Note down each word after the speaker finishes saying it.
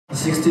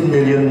16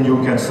 million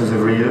new cancers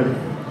every year,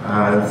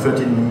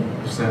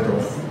 13%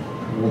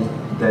 of all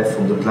death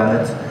on the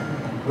planet.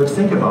 But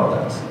think about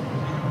that.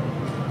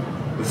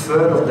 A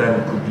third of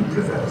them could be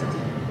prevented.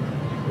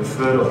 A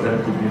third of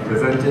them could be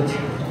prevented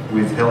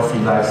with healthy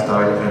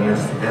lifestyle and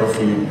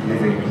healthy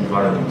living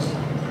environments.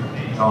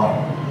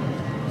 Now,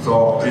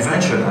 so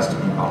prevention has to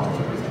be part of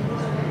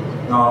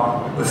it.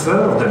 Now, a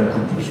third of them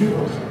could be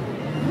cured,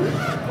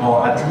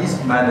 or at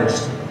least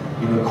managed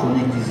in a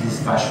chronic disease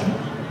fashion,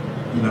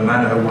 in a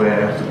manner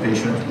where the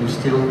patient will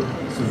still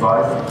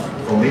survive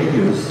for many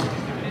years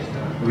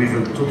with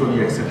a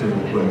totally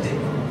acceptable quality.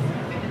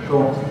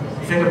 So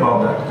think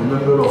about that, the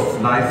number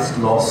of lives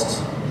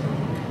lost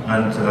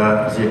and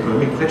the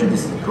economic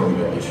prejudice in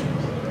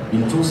COVID-19.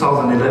 In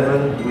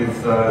 2011,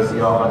 with the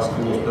Harvard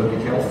School of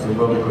Public Health, the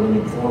World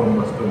Economic Forum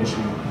was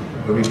publishing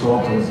a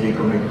report on the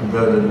economic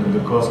burden and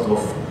the cost of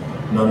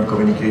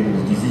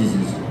non-communicable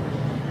diseases.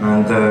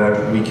 And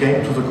we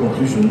came to the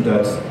conclusion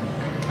that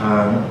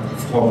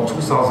from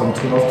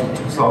 2012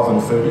 to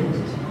 2030,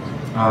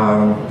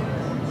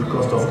 the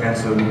cost of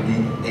cancer would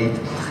be 8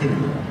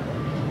 trillion.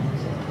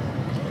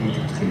 8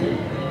 trillion.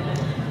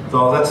 So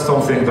that's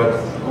something that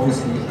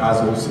obviously has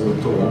also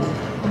a toll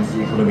on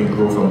the economic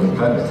growth on the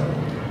planet.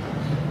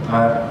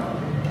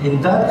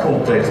 In that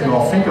context,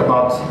 now think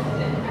about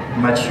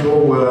mature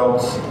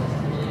worlds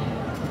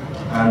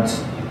and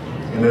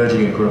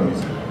emerging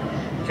economies.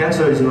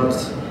 Cancer is not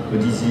a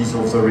disease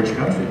of the rich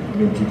country. I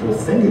mean, people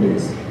think it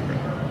is.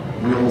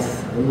 We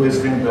always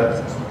think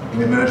that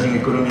in emerging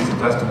economies it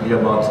has to be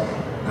about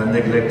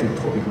neglected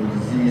tropical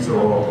disease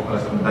or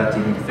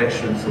combating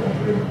infections, or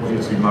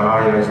obviously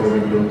malaria is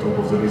already on top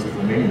of the list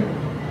for many.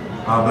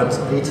 But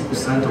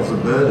 80% of the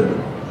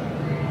burden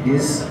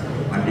is,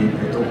 I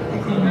talk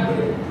economic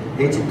burden,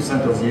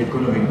 80% of the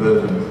economic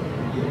burden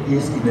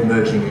is in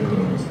emerging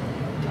economies.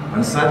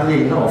 And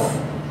sadly enough,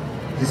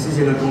 this is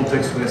in a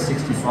context where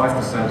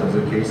 65% of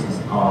the cases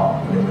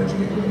are in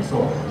emerging economies. So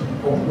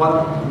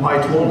one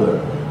might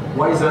wonder,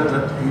 why is that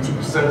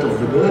 80% of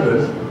the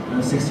burden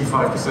and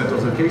 65%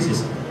 of the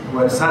cases?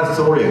 Well, sad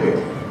story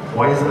again.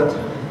 Why is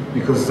that?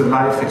 Because the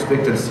life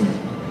expectancy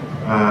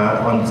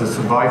and the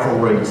survival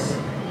rates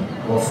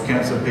of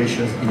cancer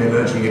patients in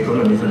emerging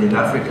economies and in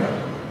Africa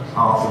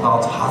are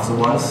about half the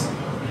ones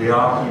they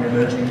are in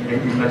emerging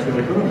and in mature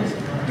economies.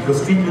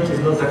 Because treatment is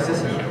not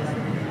accessible.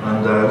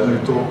 And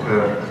we'll talk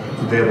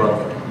today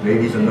about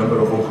maybe the number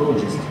of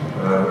oncologists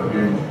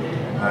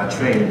who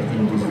trained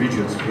in these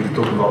regions. We'll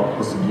talk about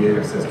possibly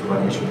access to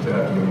radiation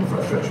therapy and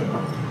infrastructure.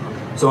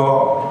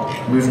 So,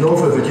 with no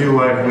further ado,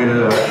 I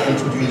will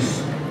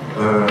introduce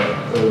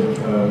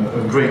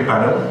a great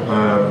panel.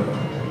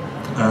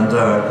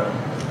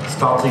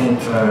 Starting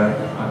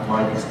at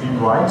my extreme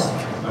right,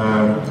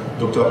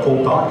 Dr.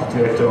 Paul Park,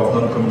 Director of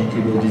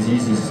Non-Communicable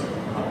Diseases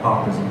at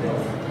Partners in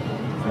Health.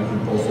 Thank you,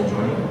 Paul, for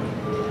joining.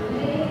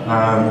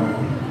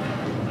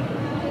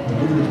 A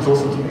little bit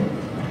closer to me.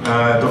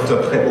 Dr.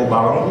 Prebo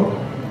Barango,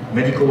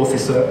 Medical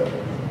Officer,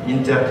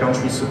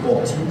 Inter-Country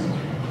Support Team,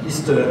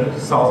 Eastern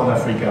Southern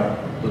Africa,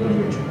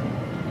 WHO.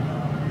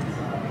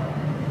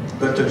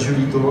 Dr.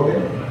 Julie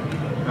Torode.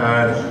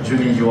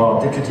 Julie, you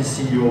are Deputy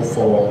CEO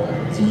for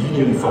the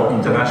Union for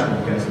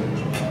International Cancer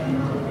Research.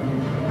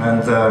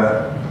 And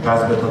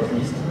last but not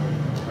least,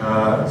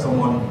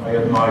 someone I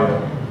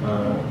admire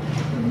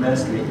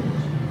immensely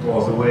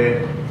for the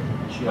way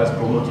she has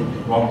promoted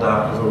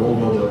Rwanda as a role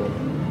model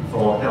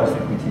for health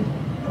equity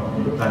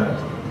on the planet.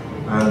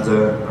 And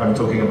I'm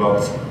talking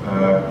about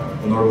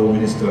Honorable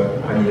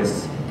Minister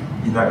Agnes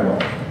Binagwaho.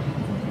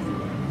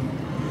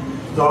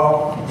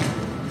 So,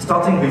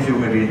 starting with you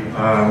maybe,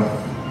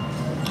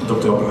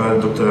 Dr.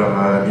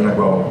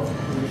 Binagwaho.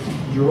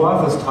 You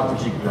have a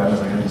strategic plan,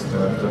 as I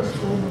understand, that's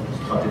called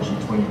Strategy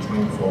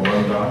 2020 for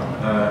Rwanda.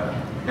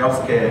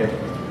 Healthcare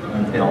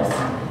and health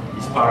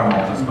is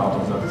paramount as part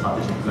of that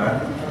strategic plan.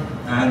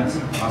 And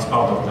as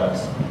part of that,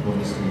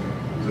 obviously,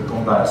 the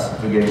combat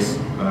against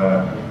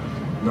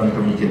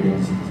non-communicable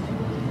disease.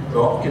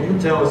 So, can you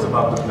tell us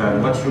about the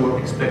plan, what you're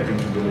expecting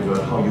to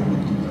deliver, how you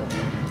would do that?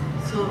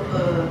 So,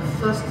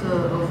 first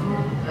of all,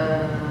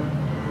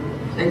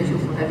 thank you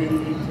for having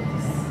me to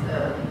this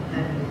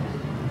panel.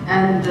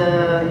 And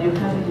you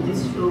have in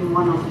this room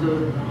one of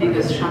the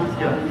biggest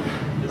champions,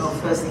 our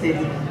First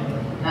Lady,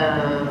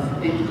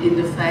 in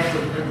the fight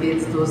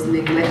against those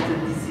neglected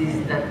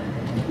diseases that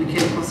we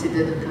can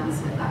consider the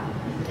cancer are.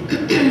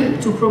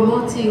 To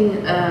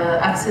promoting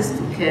access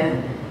to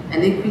care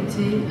and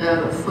equity,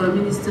 for a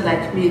minister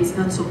like me, it's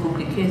not so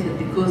complicated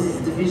because it's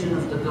the vision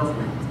of the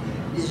government.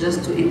 It's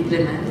just to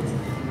implement.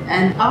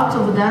 And out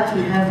of that,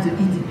 we have the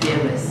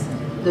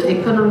EDPRS, the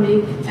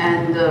Economic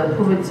and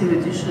Poverty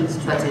Reduction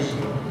Strategy.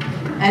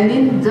 And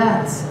in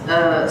that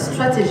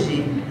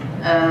strategy,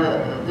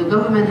 the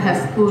government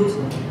has put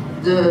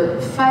the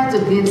fight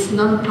against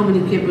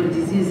non-communicable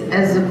disease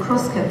as a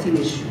cross-cutting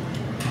issue.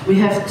 We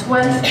have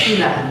 12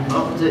 pillars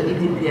of the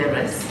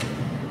EDPRS,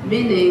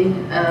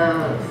 meaning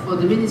for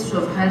the Ministry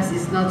of Health,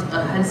 it's not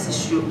a health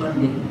issue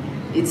only.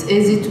 It's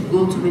easy to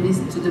go to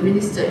the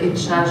minister in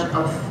charge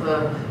of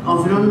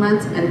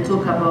environment and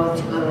talk about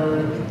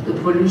the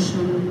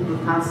pollution, the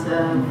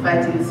cancer,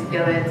 fighting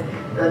cigarettes,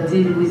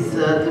 deal with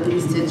the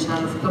minister in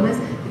charge of commerce,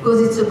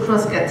 because it's a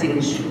cross-cutting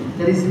issue.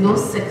 There is no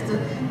sector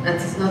that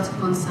is not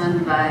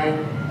concerned by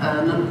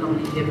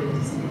non-communicable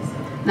disease.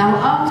 Now,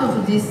 out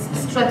of this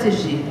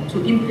strategy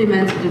to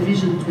implement the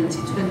Vision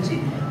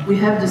 2020, we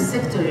have the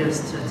sectorial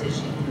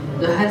strategy,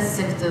 the health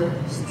sector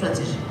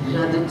strategy,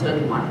 the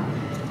third one.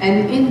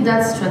 And in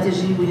that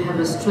strategy, we have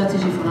a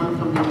strategy for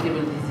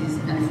non-communicable disease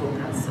and for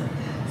cancer.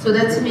 So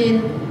that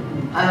means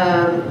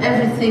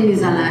everything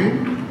is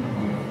aligned,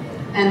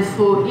 and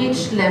for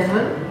each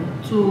level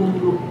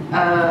to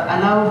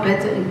allow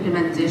better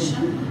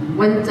implementation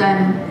when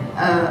time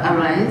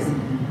arises,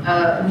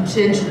 we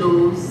change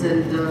laws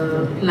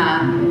and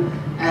plan,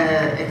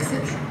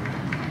 etc.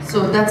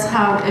 So that's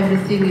how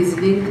everything is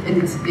linked, and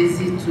it's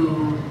easy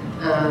to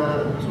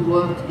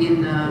work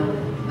in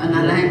an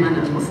alignment.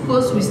 Of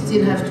course, we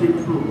still have to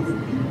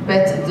improve,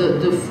 but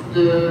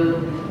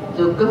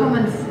the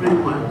government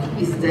framework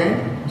is there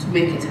to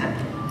make it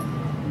happen.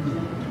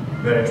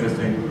 Very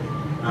interesting.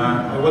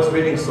 I was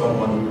reading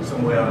somewhere,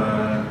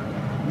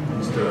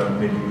 Mr.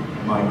 maybe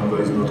my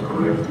number is not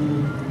correct.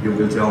 You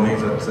will tell me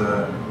that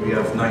we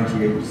have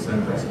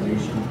 98%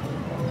 vaccination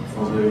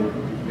for the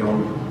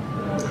young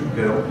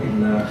girl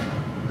in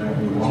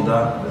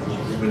Rwanda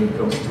when it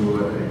comes to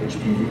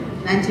HPV.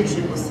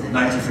 93%.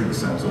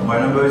 93%. So my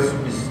number is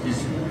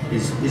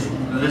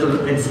a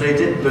little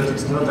inflated, but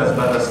it's not as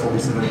bad as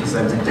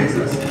 47% in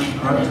Texas,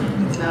 right?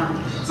 No.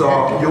 So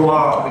you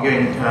are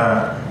again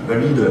a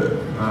leader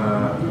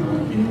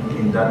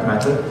in that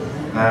matter.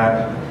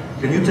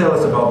 Can you tell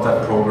us about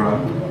that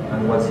program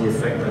and what the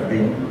effect has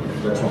been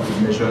that you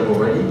could measure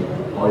already,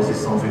 or is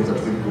this something that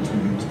will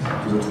contribute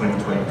to the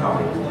 2020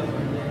 target?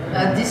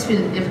 This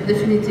will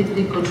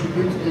definitively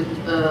contribute to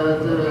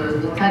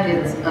the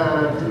target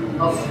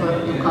of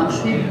the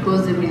country,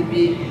 because there will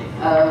be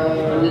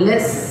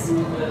less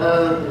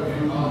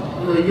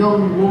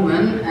young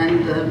women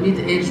and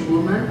mid-aged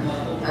women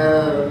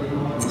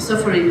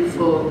suffering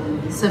for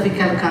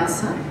cervical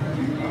cancer,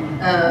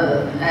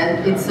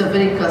 and it's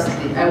very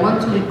costly. I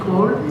want to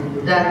recall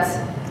that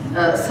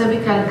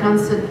cervical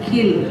cancer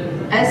kills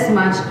as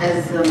much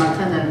as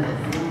maternal death.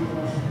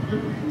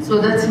 So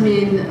that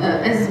means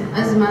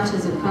as much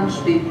as a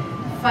country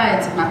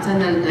fights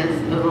maternal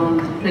death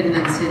around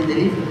pregnancy and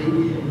delivery,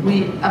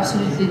 we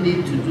absolutely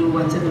need to do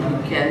whatever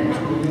we can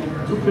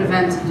to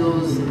prevent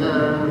those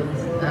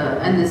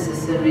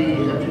unnecessary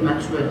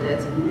premature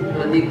deaths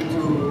linked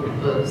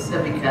to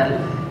cervical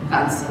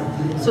cancer.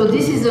 So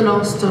this is a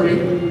long story,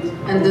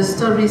 and the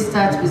story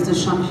starts with the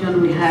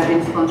champion we have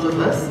in front of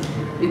us,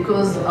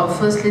 because our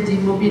First Lady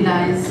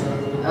mobilized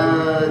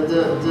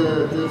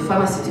the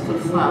pharmaceutical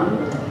firm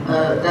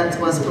that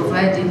was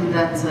providing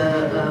that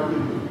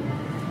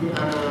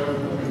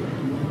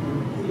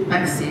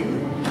vaccine.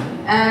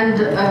 And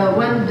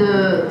when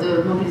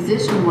the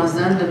mobilization was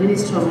done, the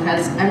Ministry of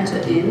Health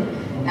entered in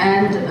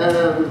and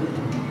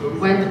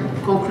went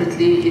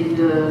concretely in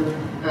the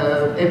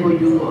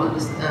MOU, on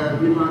the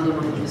Memorandum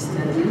of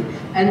Understanding,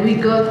 and we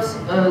got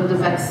the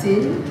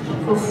vaccine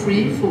for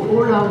free for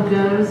all our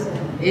girls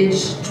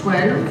aged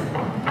 12.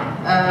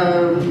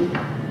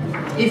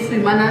 If we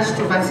manage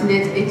to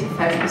vaccinate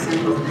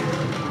 85% of them,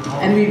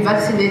 and we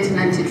vaccinate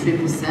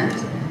 93%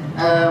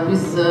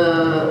 with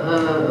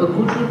a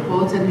good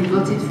report, and we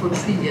got it for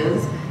 3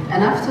 years.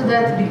 And after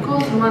that,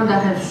 because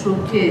Rwanda have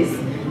showcased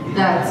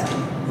that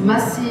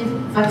massive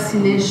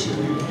vaccination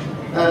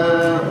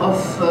of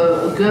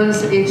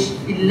girls aged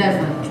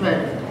 11,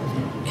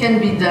 12 can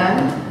be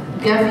done,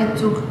 Gavi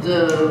took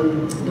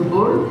the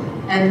ball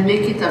and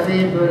make it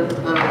available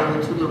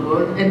to the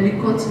world, and we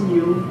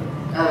continue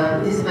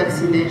this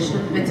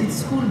vaccination, but it's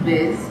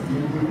school-based,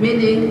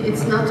 meaning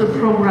it's not a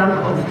program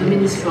of the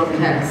Ministry of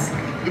Health,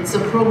 it's a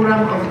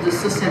program of the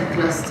social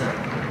cluster.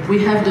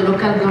 We have the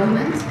local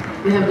government,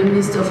 we have the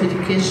Minister of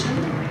Education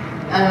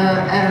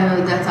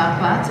that are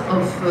part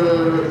of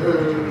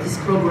this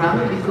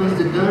program, because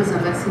the girls are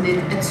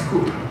vaccinated at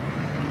school.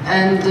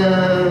 And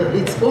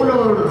it's all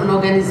an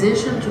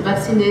organization to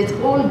vaccinate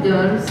all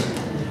girls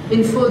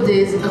in 4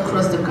 days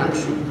across the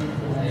country.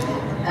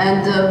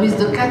 And with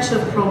the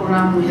catch-up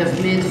program we have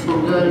made for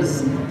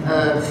girls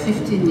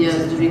 15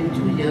 years during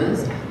 2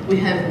 years, we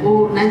have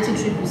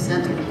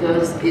 93% of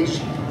girls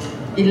aged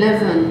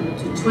 11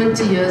 to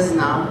 20 years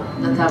now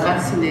that are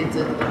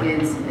vaccinated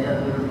against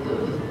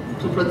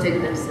to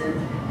protect themselves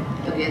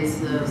against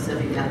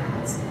cervical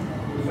cancer.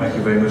 Thank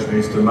you very much,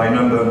 Minister. My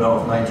number now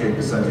of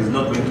 98% is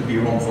not going to be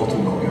wrong for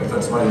too long.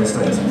 That's my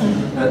understanding.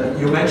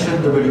 You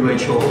mentioned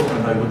WHO,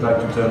 and I would like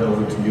to turn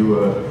over to you,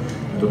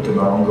 Dr.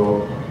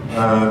 Barango.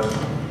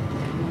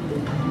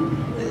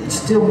 It's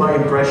still my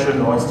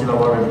impression, or it's still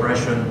our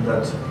impression,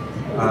 that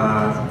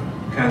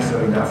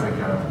cancer in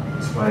Africa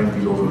is flying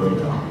below the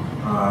radar.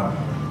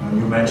 And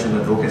you mentioned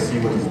advocacy,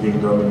 what is being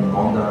done in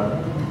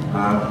Rwanda.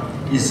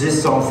 Is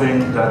this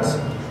something that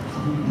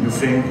you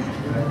think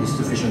is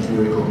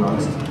sufficiently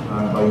recognized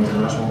by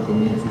international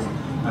communities?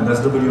 And as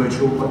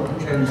WHO, what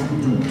can you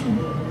do to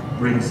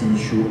bring the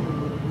issue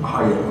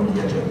higher on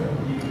the agenda?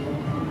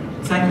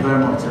 Thank you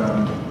very much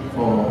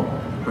for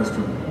the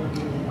question.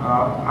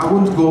 I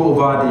won't go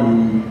over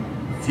the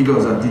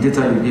figures and the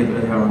data you gave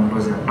earlier on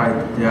because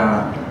they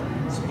are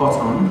spot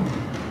on.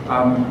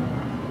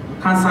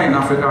 Cancer in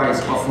Africa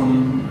is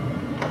often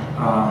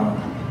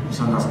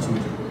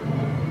misunderstood.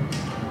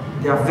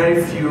 There are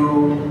very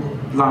few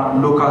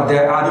local,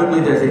 I don't know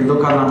if there's a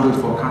local language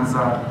for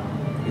cancer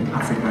in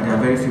Africa. There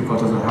are very few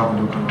cultures that have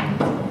a local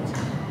language.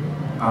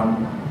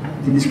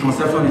 The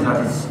misconception is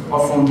that it's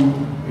often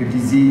a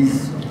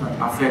disease that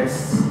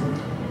affects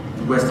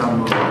the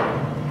Western world.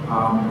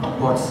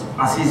 But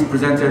as is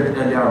presented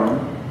earlier on,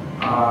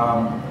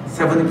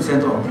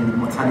 70% of the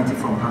mortality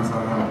from cancer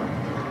are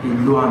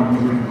in low and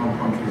middle income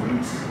countries,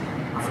 which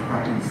Africa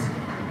is.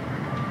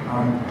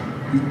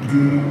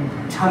 The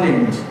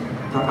challenge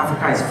that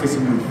Africa is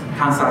facing with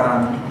cancer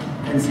and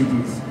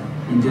NCDs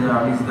in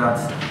general is that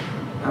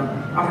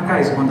Africa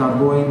is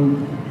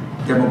undergoing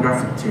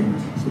demographic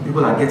change. So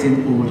people are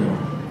getting older.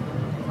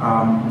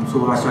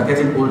 So as you are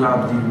getting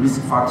older, the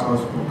risk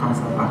factors for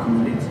cancer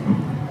accumulate.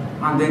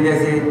 And then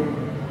there's an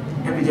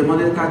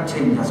epidemiological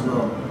change as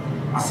well,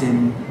 as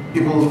in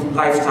people's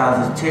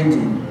lifestyles is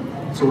changing.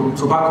 So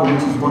tobacco,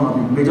 which is one of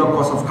the major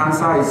causes of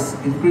cancer, is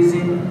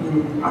increasing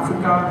in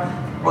Africa.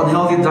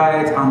 Unhealthy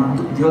diet and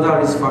the other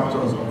risk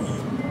factors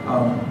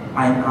are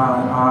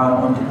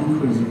on the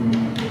increase in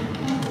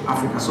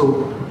Africa.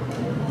 So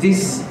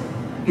this,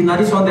 in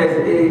addition,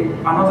 there's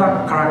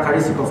another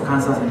characteristic of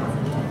cancers in Africa.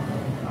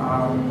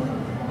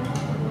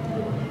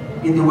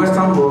 In the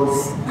Western world,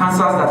 cancers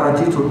that are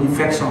due to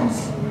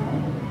infections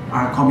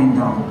are coming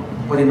down.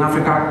 But in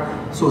Africa,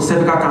 so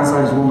cervical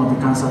cancer is one of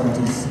the cancers that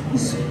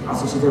is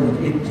associated with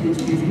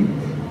HPV.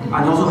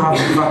 And you also have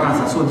liver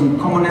cancer. So the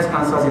commonest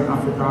cancers in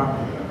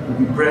Africa will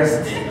be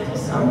breast,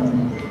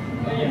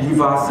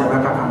 liver,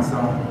 cervical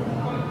cancer,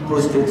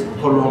 prostate,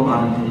 colon,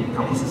 and the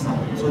Kaposi cyst.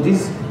 So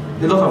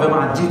a lot of them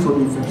are due to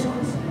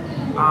infections.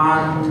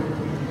 And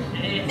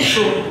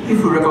so if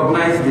we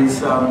recognize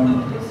this,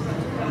 and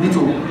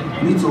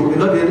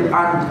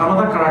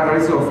another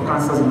characteristic of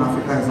cancers in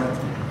Africa is that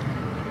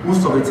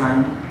most of the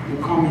time they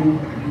come in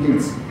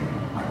late,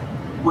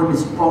 when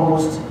it's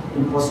almost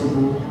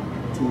impossible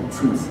to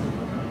treat.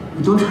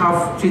 We don't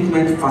have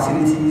treatment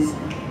facilities,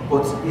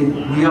 but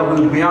we have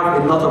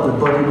a lot of the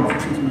burden of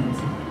treatment.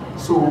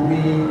 So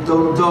the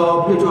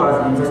WHO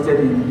has invested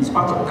in,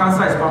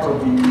 cancer is part of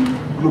the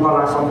global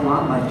action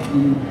plan, like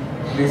we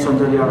mentioned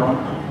earlier on.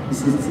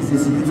 It's a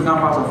significant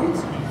part of it.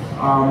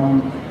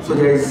 So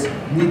there is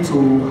need to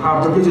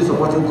have WHO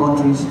supporting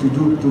countries to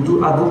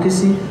do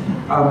advocacy.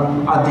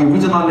 At the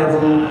regional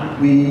level,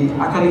 we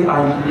actually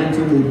are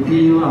implementing a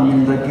Bill and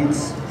Melinda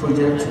Gates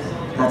project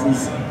that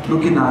is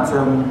looking at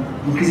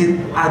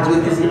increasing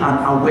advocacy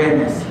and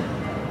awareness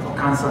for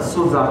cancer,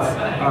 so that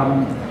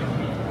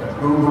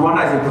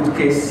Rwanda is a good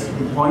case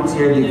in point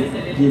here.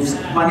 They've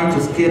managed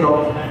to scale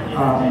up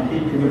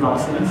HPV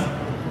vaccines.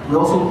 We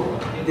also,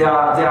 there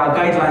are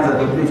guidelines that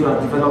the WHO has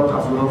developed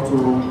as well to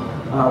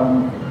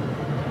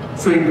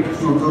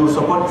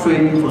support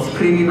training for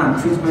screening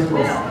and treatment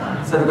of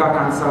cervical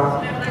cancer.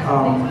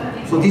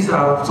 So these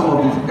are some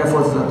of the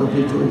efforts that the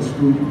WHO is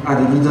doing at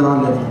the regional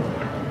level.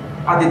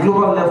 At the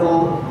global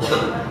level,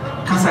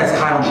 cancer is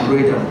high on the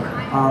radar.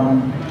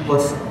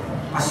 But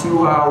as you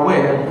are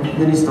aware,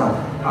 Minister,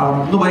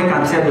 nobody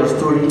can tell your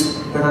story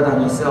better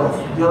than yourself.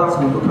 The others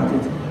will look at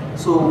it.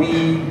 So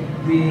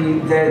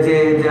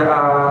there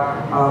are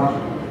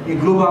a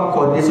global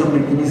coordination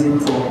mechanism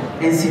for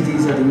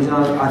NCDs at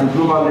the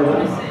global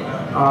level.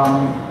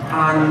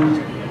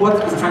 And what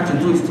it's trying to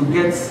do is to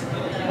get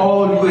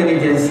all UN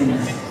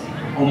agencies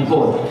on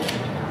board.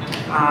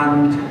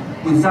 And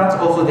with that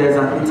also there's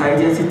an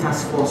interagency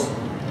task force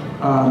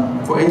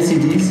for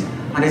NCDs,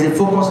 and there's a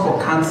focus for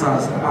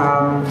cancers.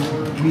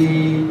 We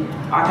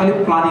are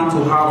actually planning to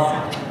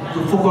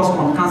focus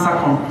on cancer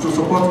to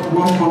support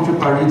one country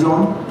per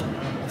region.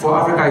 For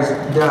Africa,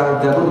 there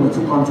are going to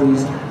be 2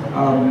 countries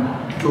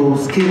to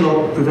scale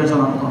up prevention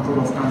and control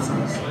of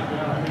cancers.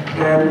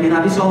 In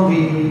addition,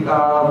 we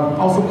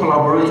also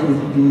collaborate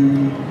with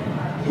the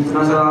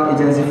International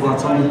Agency for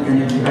Atomic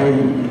Energy,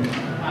 IAEA.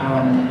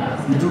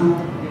 We do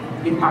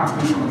impact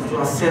missions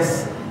to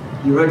assess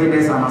the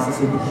readiness and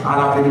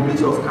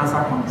availability of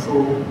cancer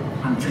control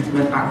and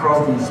treatment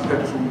across the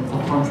spectrum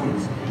for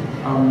countries.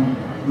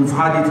 We've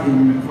had it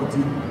in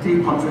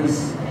 43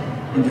 countries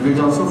in the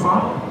region so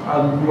far.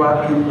 We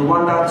were in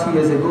Rwanda 2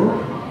 years ago,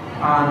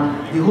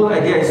 and the whole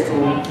idea is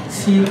to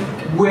see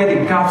where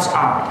the gaps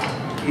are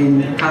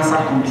in cancer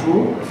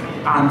control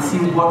and see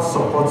what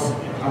supports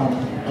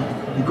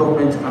the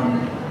government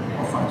can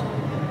offer.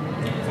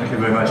 Thank you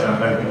very much. I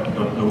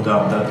have no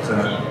doubt that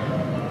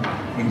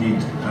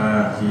indeed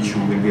the issue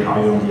will be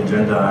high on the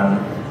agenda,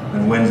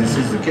 and when this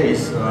is the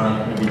case,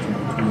 maybe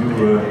to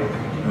you,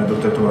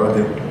 Dr.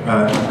 Torode,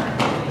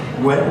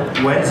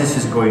 when this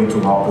is going to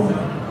happen,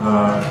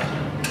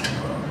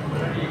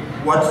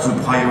 what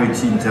the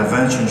priority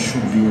intervention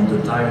should be in the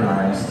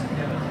timelines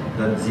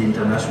that the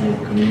international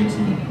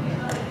community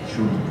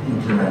should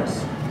implement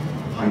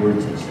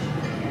priorities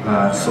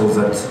so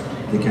that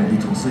they can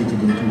be translated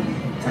into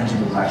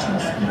tangible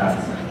actions in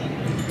Africa?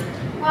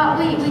 Well,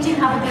 we do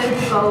have a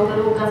global goal that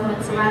all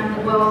governments around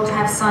the world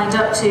have signed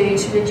up to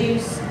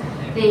reduce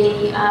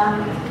the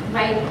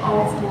rate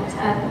of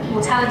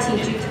mortality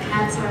due to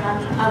cancer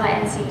and other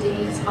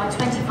NCDs by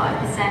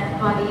 25%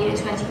 by the year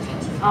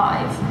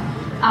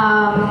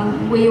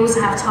 2025. We also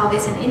have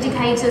targets and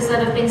indicators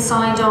that have been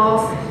signed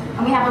off,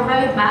 and we have a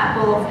roadmap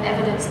of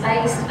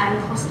evidence-based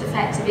and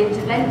cost-effective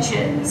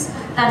interventions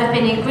that have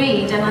been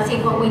agreed, and I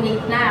think what we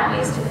need now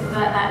is to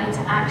convert that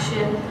into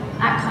action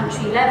at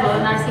country level,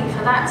 and I think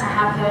for that to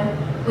happen,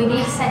 we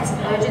need a sense of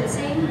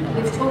urgency.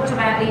 We've talked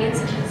about the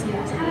incidence of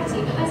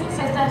mortality, but there's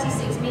also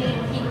 36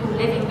 million people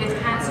living with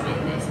cancer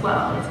in this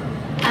world,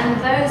 and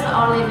those that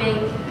are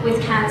living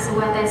with cancer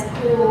where there's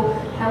poor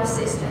health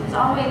systems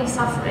are really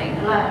suffering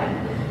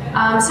alone.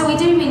 So we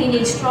do really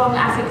need strong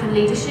African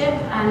leadership,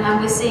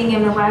 and we're seeing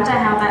in Rwanda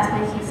how that's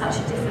making such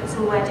a difference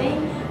already.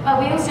 But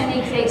we also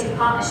need creative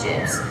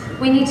partnerships.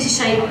 We need to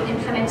shape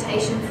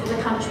implementation for the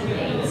country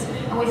needs.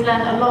 And we've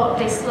learned a lot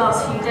this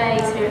last few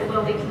days here at the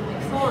World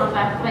Economic Forum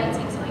about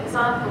creating some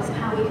examples of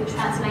how we can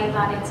translate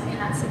that into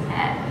cancer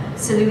care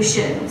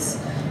solutions.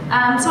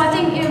 So I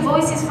think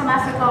voices from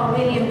Africa are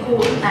really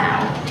important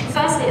now.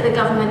 Firstly, at the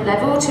government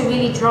level, to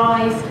really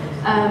drive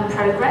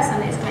progress,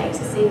 and it's great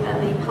to see that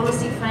the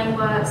policy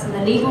frameworks and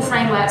the legal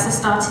frameworks are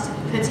starting to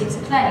be put into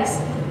place.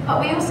 But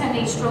we also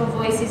need strong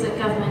voices at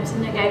government to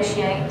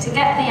negotiate, to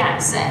get the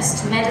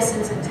access to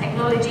medicines and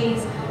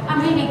technologies,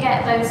 and really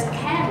get those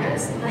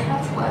carers, the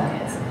health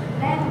workers.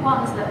 They're the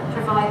ones that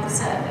provide the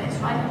service,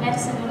 right?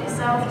 Medicine on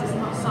itself does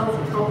not solve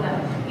the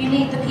problem. You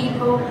need the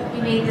people,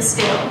 you need the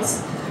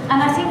skills.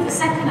 And I think the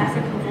second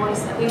African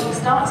voice that we will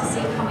start to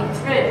see coming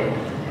through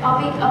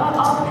are the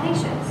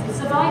patients, the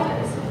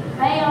survivors.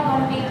 They are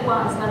going to be the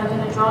ones that are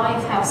going to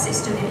drive health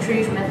system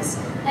improvements.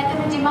 They're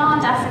going to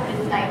demand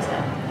African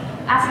data,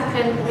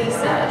 African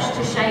research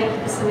to shape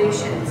the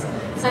solutions.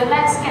 So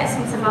let's get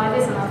some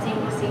survivors, and I think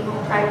we'll see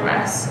more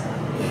progress.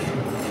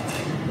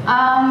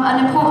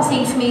 An important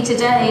theme for me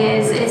today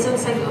is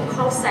also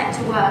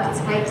cross-sector work.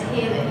 It's great to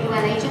hear that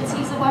UN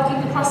agencies are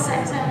working across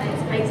sector, and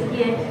it's great to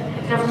hear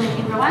the government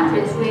in Rwanda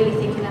is really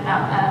thinking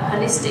about a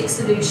holistic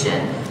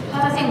solution.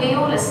 But I think we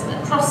all as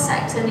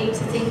cross-sector need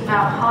to think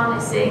about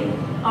harnessing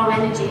our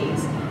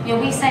energies. You know,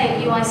 we say at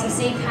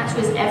UICC cancer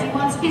is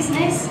everyone's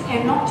business,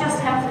 not just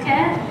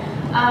healthcare.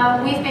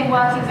 We've been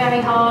working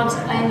very hard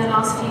in the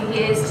last few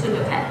years to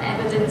look at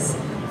evidence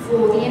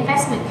for the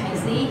investment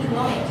case, the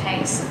economic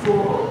case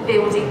for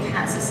building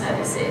cancer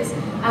services.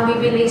 And we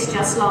released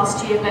just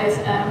last year both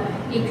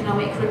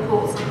economic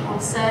reports on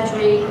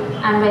surgery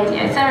and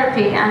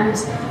radiotherapy. And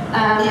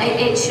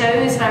it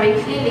shows very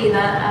clearly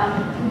that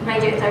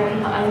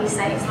radiotherapy not only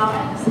saves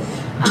lives,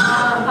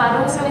 but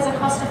also is a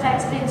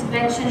cost-effective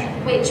intervention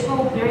which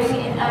will bring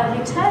in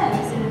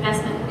returns in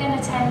investment within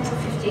a 10 to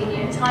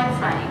 15-year time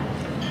frame.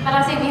 But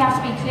I think we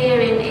have to be clear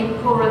in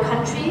poorer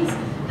countries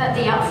that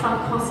the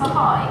upfront costs are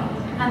high,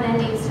 and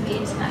there needs to be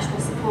international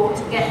support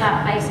to get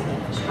that basic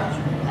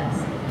infrastructure in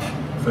place.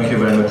 Thank you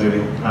very much,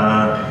 Julie.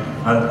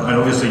 And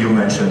obviously you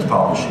mentioned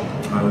partnership.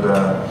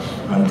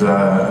 And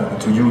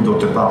to you,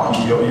 Dr. Park,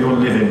 you're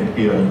living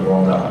here in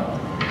Rwanda.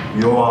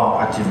 You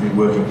are actively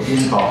working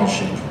in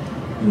partnership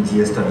in the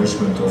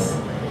establishment of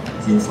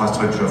the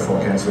infrastructure for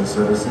cancer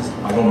services.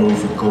 I don't know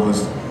if it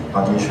covers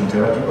radiation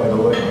therapy, by the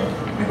way.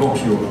 I hope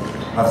you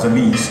have the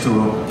means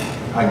to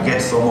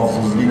get some of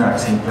those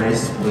linacs in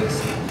place, but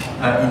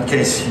in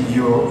case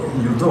you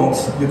don't,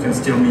 you can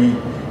still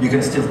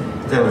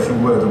tell a few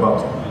words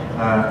about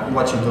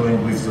what you're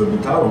doing with the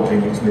Bitaro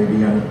clinics,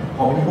 maybe, and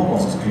how many more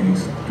of those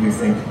clinics do you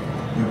think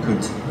you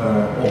could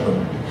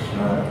open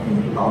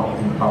in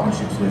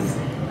partnerships with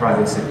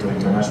private sector,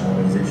 international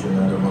organization,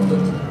 and the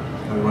Rwandan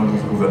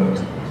government?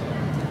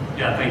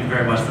 Yeah, thank you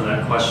very much for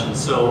that question.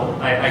 So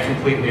I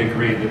completely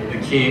agree that the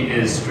key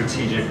is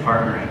strategic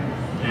partnering.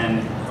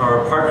 And for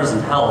our partners in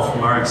health,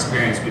 from our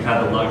experience, we've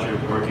had the luxury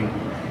of working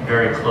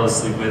very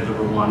closely with the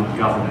Rwandan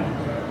government.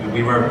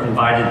 We were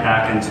invited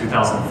back in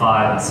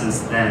 2005, and since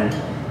then,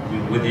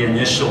 with the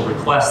initial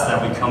request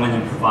that we come in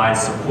and provide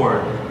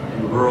support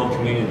in rural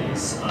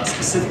communities,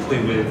 specifically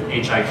with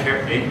HIV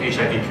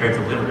care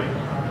delivery.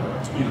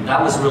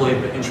 That was really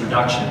the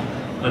introduction.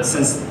 But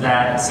since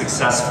that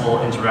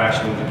successful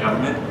interaction with the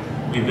government,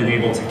 we've been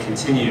able to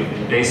continue,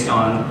 and based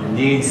on the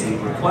needs and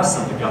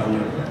requests of the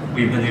government,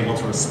 we've been able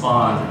to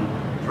respond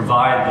and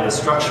provide the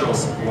structural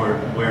support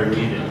where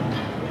needed.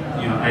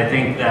 I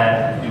think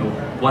that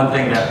one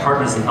thing that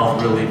Partners in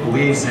Health really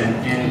believes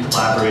in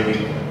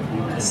collaborating,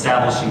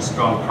 establishing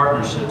strong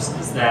partnerships,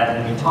 is that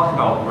when we talk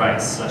about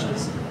rights, such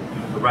as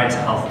the right to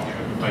health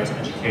care, the right to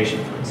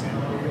education, for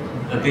example,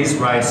 that these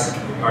rights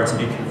are to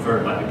be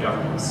conferred by the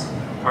governments.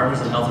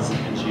 Partners in Health is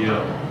an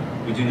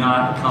NGO. We do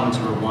not come to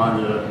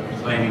Rwanda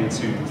planning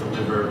to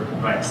deliver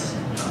rights.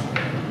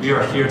 We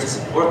are here to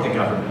support the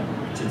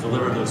government to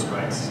deliver those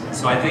rights.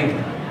 So I think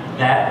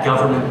that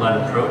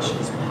government-led approach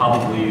is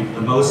probably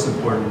the most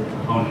important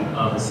component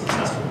of a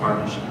successful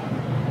partnership.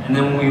 And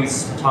then when we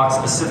talk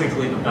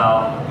specifically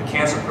about the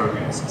cancer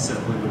program,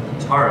 specifically with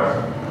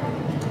Torode,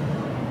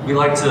 we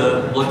like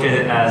to look at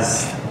it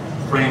as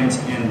framed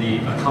in the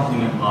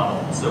accompaniment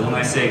model. So when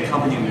I say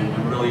accompaniment,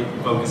 I'm really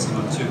focusing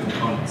on two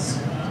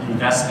components,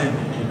 investment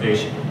and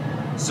innovation.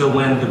 So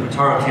when the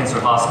Torode Cancer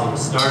Hospital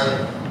was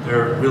started,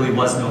 there really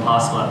was no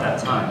hospital at that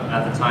time.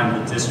 At the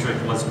time, the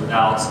district was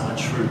without a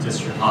true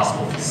district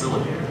hospital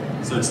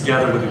facilitator. So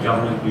together with the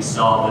government, we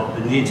saw that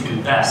the need to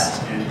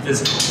invest in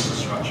physical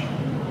infrastructure,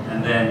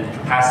 and then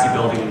capacity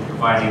building and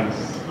providing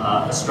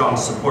a strong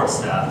support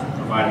staff,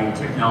 providing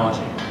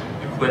technology,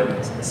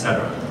 equipment,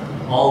 etc.,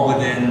 all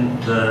within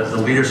the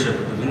leadership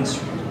of the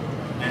ministry.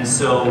 And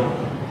so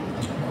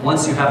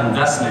once you have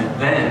investment,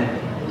 then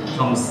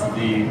comes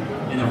the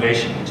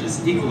innovation, which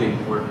is equally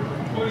important.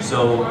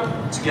 So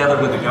together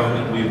with the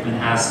government, we've been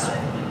asked,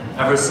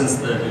 ever since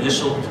the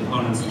initial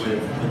components with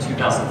the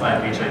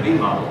 2005 HIV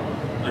model,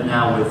 but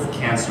now with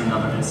cancer and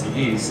other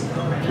NCDs,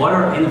 what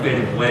are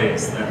innovative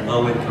ways that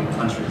low-income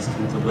countries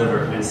can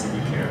deliver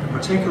NCD care,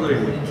 particularly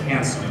with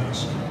cancer,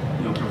 which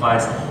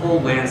provides a whole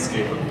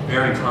landscape of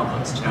very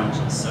complex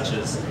challenges, such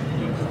as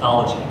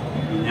pathology.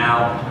 We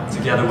now,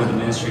 together with the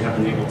ministry, have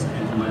been able to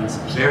implement a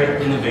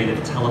very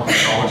innovative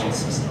telepathology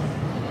system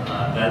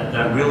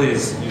that really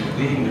is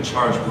leading the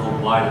charge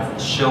worldwide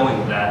of showing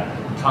that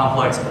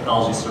complex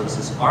pathology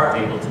services are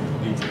able to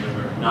be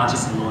delivered, not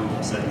just in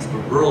low-income settings, but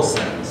rural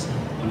settings,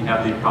 when you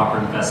have the proper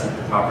investment,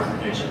 the proper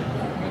innovation.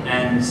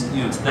 And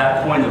to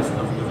that point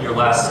of your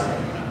last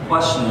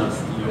question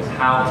of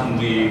how can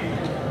we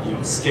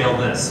scale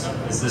this?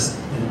 Is this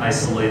an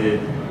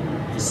isolated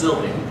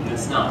facility? And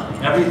it's not.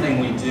 Everything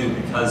we do,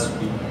 because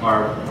we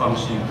are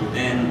functioning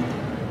within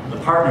the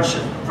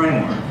partnership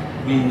framework,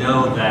 we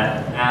know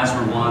that as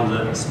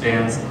Rwanda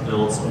expands and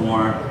builds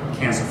more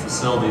cancer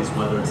facilities,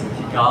 whether it's in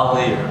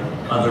Kagame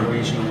or other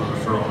regional or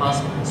referral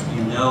hospitals,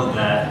 we know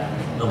that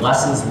the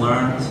lessons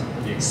learned,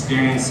 the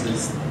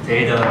experiences, the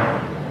data,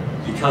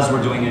 because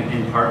we're doing it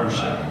in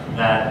partnership,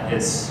 that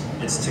it's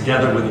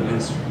together with the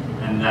ministry,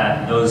 and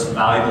that those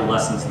valuable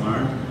lessons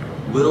learned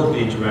will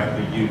be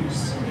directly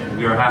used. And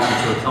we are happy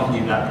to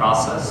accompany that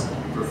process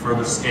for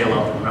further scale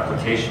up and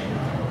replication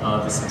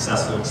of the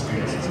successful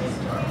experiences.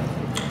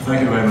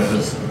 Thank you very much.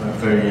 It's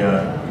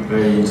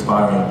very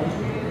inspiring.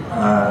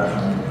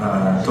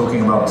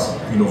 Talking about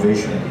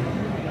innovation,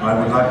 I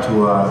would like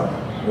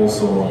to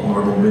also,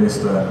 Honorable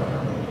Minister,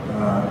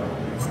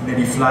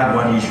 maybe flag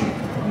one issue.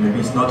 Maybe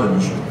it's not an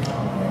issue,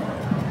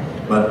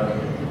 but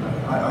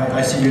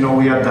I see,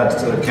 we had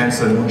that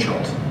cancer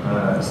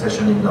moonshot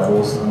session in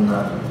Davos, and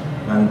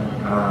then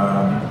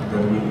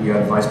we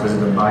had Vice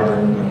President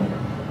Biden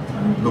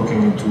and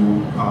looking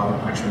into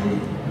actually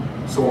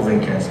solving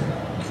cancer,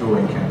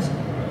 curing cancer.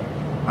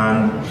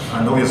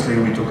 And obviously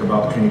we talk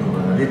about clinical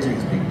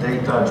analytics, big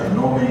data,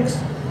 genomics,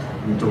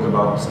 we talk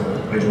about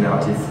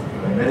regenerative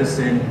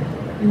medicine,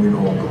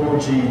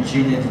 immuno-oncology,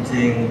 gene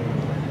editing,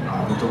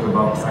 we talk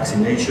about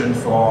vaccination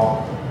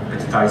for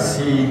hepatitis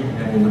C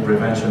and in the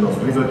prevention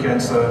of liver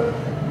cancer,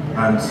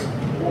 and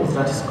all of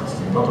that is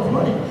costing a lot of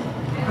money.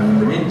 And in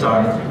the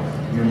meantime,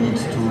 you need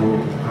to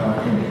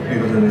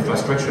build an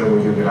infrastructure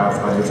where you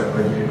have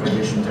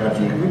radiation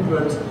therapy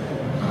equipment,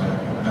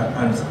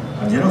 and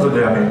at the end of the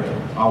day,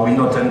 are we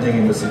not ending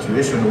in the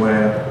situation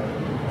where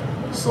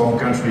some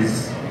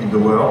countries in the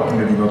world,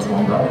 maybe not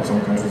Rwanda, but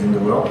some countries in the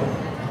world,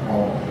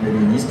 or maybe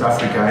in East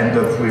Africa, end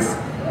up with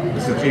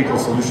the clinical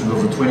solutions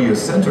of the 20th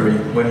century,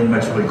 when in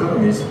mature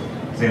economies,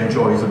 they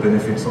enjoy the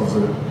benefits of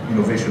the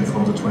innovation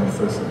from the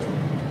 21st century?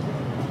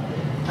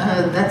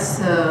 That's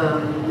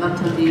not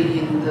only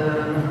in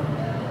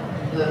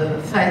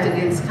the fight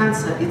against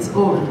cancer, it's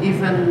all.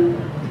 Even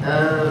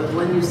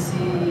when you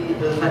see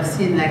a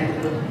vaccine like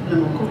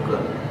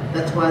pneumococcal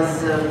that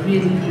was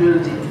really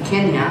built in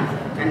Kenya,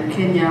 and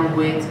Kenya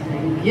waited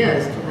many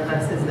years to have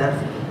access to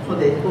that for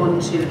their own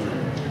children.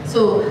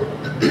 So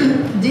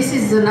this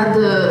is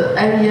another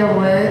area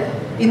where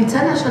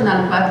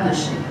international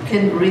partnership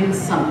can bring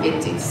some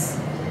ethics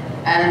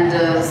and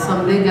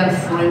some legal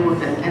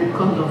framework and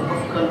code of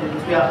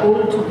conduct. We are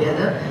all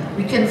together.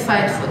 We can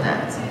fight for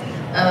that.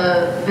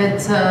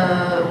 But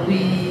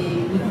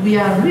we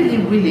are really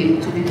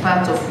willing to be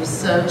part of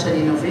research and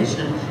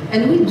innovation,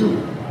 and we do.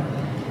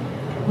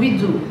 We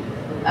do.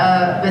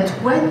 But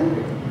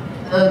when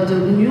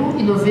the new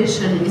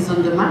innovation is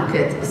on the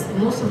market,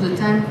 most of the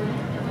time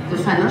the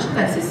financial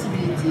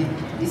accessibility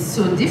is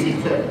so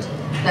difficult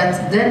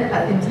that then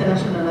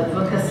international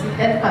advocacy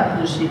and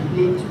partnership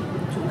need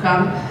to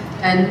come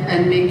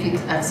and make it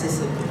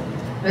accessible.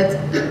 But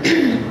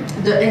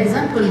the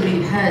example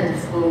we had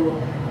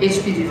for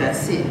HPV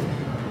vaccine,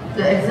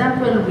 the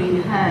example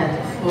we had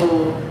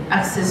for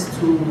access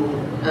to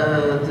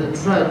the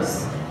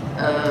drugs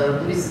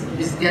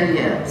with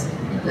Bernaert,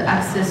 the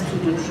access to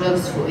the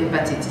drugs for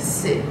hepatitis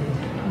C.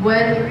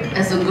 When,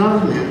 as a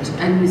government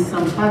and with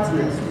some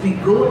partners, we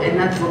go and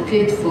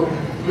advocate for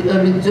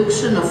a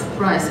reduction of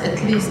price,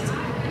 at least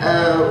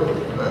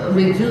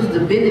reduce the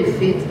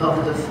benefit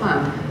of the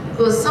fund.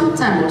 Because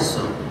sometimes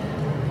also,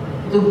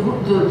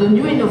 the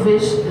new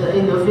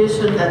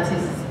innovation that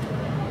is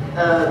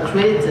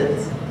created,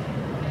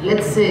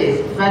 let's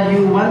say,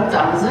 value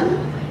 1,000,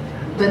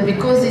 but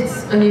because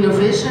it's an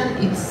innovation,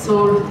 it's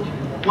sold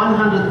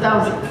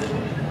 100,000.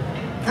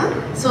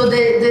 Huh? So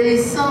there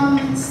is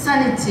some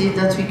sanity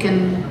that we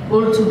can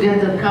all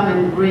together come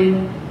and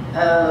bring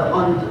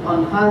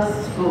on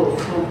health for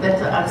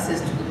better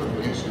access to the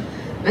population.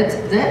 But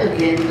there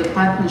again, the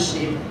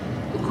partnership,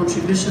 the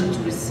contribution to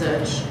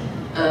research,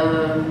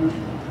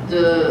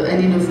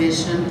 and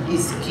innovation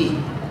is key.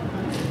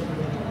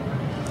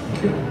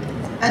 Okay.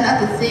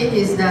 Another thing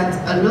is that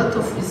a lot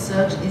of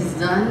research is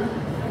done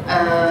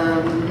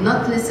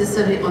not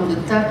necessarily on the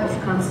type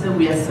of cancer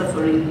we are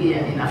suffering here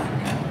in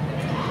Africa.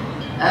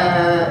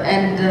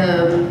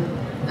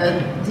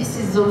 This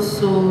is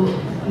also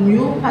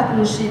new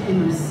partnership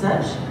in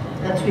research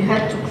that we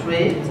had to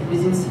create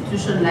with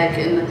institutions like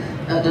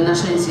the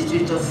National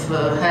Institute of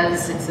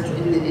Health, etc.,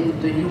 in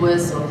the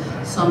US or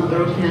some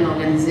European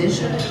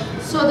organizations,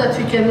 so that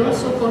we can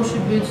also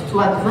contribute to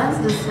advance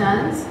the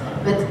science,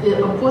 but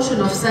a portion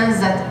of science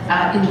that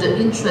are in the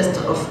interest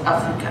of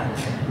Africa,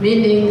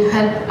 meaning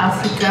help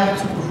Africa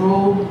to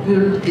grow,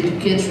 build,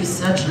 educate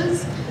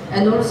researchers,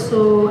 and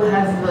also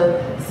have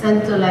a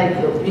center like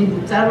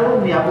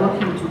Imbuto. We are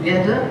working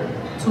together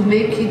to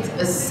make it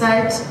a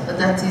site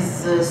that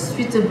is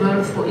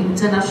suitable for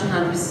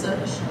international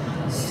research,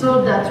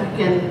 so that we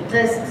can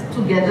test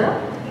together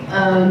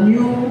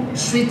new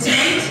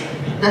treatment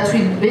that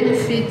will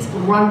benefit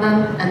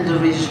Rwanda and the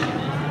region.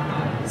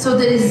 So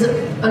there is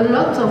a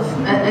lot of,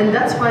 and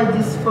that's why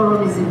this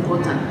forum is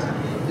important,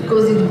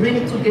 because it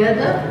brings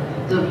together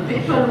the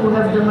people who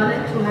have the money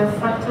to have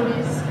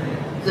factories,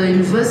 the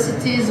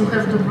universities who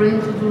have the brain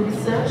to do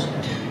research,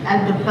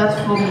 and the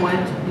platform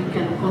where we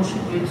can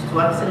contribute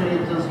to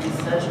accelerate those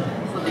research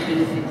for the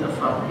benefit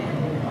of our people.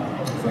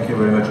 Thank you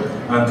very much.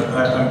 And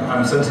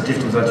I'm sensitive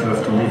to that you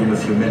have to leave in a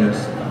few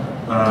minutes,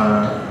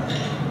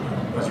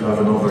 as you have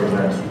another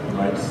event,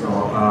 right? So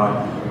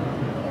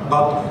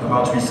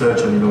about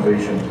research and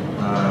innovation.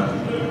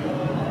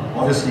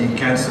 Obviously,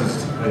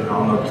 cancers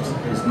are not,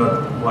 it's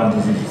not one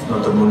disease, it's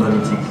not a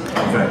monolithic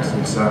event.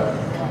 It's,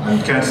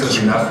 and cancers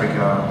in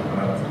Africa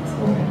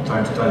from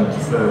time to time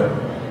differ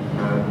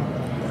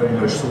very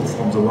much so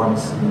from the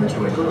ones in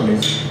mature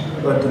economies,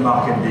 but the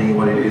market being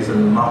what it is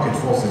and the market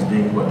forces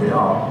being what they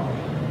are,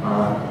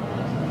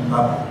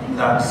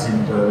 labs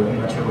in the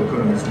mature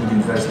economies would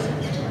invest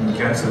in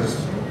cancers,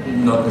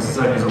 not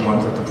necessarily the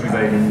ones that are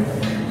prevailing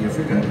in the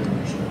African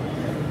population.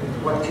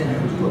 What can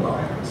you do about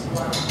it?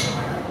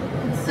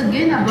 It's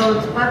again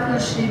about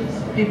partnership,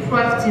 be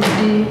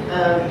proactively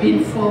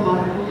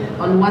informed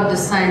on what the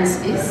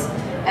science is,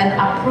 and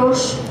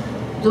approach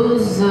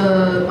those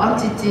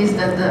entities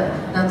that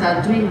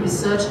are doing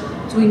research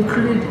to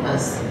include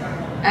us.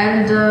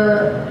 And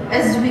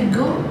as we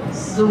go,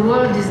 the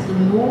world is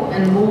more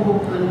and more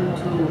open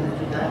to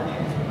that.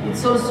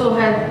 It's also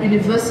had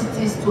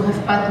universities to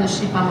have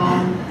partnership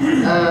among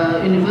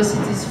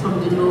universities from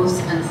the north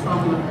and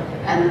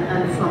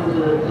from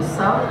the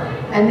south,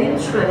 and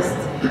interest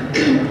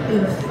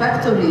in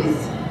factories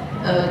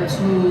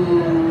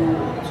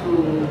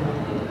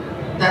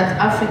that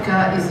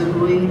Africa is a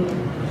growing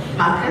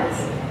market,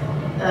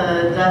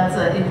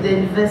 that if they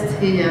invest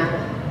here,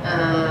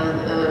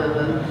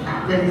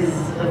 there is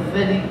a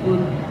very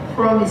good,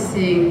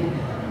 promising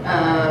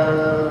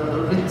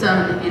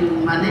return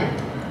in money,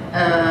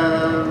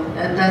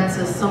 and that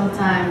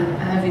sometimes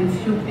having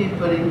few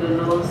people in the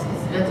north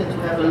is better to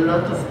have a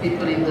lot of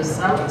people in the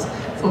south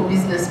for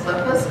business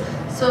purpose.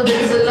 So there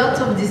is a lot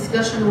of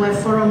discussion where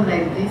forums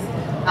like this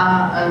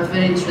are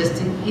very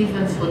interesting,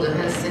 even for the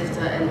health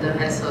sector and the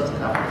health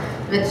outcome.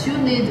 But you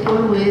need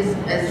always,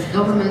 as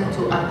government,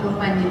 to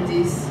accompany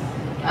this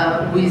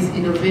with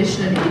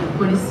innovation in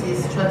policy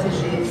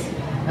strategies,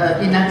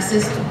 in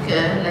access to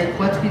care, like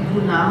what we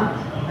do now.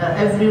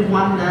 Every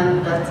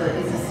Rwandan that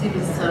is a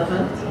civil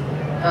servant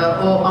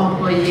or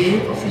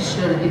employee,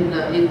 official in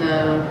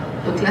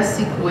a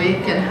classic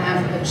way, can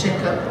have a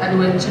checkup,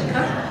 annual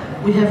checkup.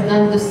 We have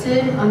done the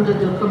same under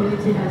the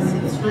community health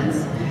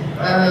insurance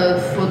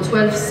for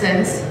 12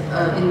 cents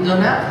in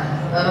dollar.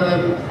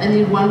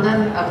 Any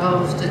Rwandan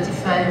above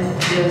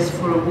 35 years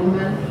for a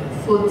woman,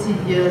 40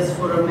 years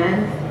for a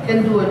man,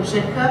 can do a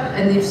checkup,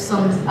 and if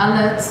some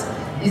alerts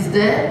is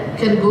there,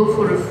 can go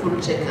for a full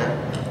checkup.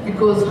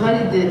 Because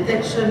early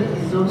detection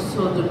is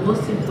also the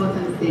most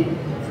important thing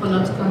for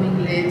not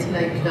coming late,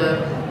 like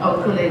our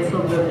colleague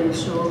from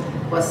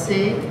Bernaert was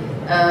saying.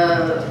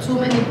 Too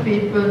many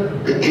people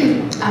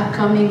are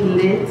coming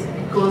late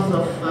because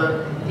of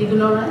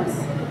ignorance.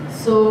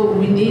 So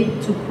we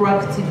need to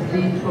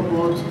proactively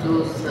promote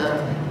those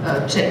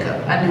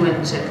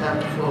annual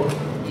checkup for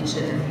each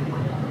and every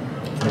one.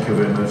 Thank you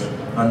very much.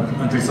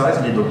 And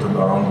precisely, Dr.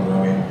 Barango, I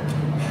mean,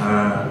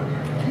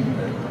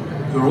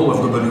 the role of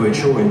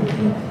WHO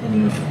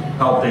in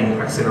helping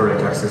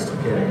accelerate access to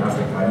care in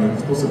Africa. I mean,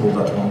 it's possible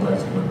that Rwanda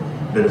is in a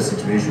better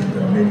situation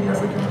than many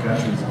African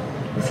countries.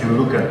 if you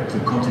look at the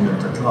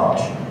continent at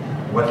large,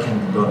 what can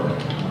be done?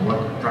 What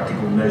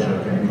practical measure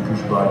can be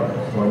pushed by,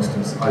 for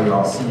instance,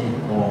 IRC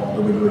or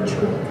WHO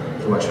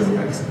to actually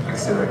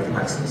accelerate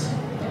access?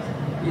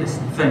 Yes,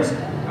 thanks.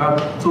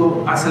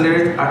 To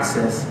accelerate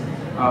access,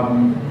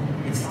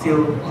 it's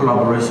still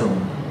collaboration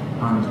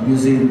and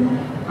using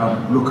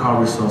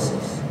local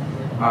resources.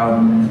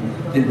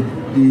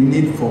 The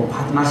need for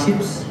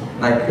partnerships,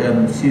 like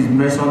she's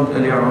mentioned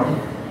earlier on,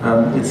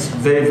 it's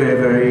very, very,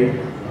 very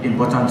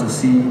important to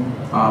see,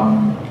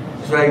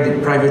 especially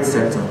the private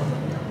sector.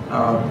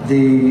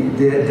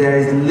 There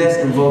is less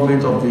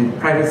involvement of the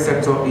private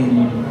sector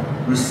in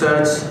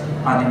research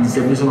and in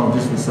dissemination of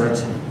this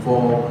research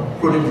for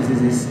chronic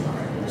diseases,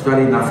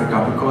 especially in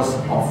Africa, because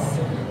of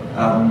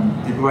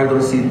the people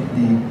don't see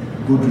the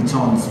good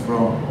returns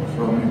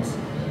from it.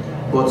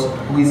 But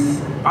with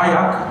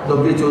IAC,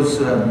 WHO's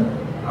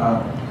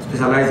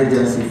specialized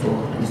agency for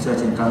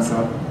research in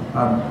cancer,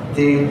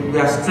 we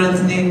are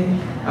strengthening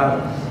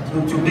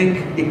to make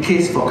a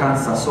case for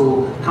cancer.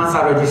 So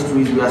cancer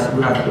registries, we are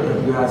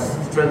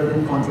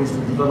strengthening countries to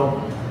develop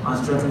and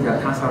strengthen their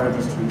cancer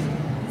registries.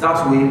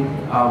 That way,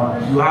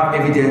 you have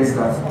evidence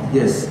that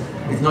yes,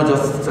 it's not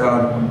just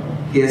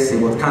hearsay,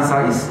 but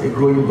cancer is a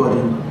growing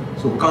burden.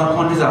 So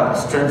countries are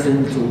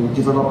strengthening to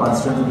develop and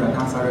strengthen their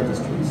cancer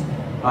registries.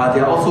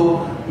 There are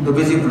also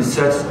innovative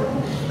research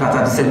that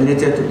are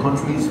disseminated to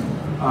countries.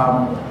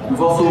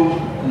 We've also,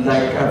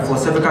 like for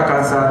cervical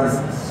cancer, this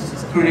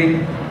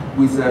screening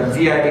with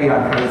VIA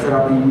and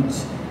cryotherapy, which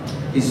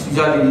is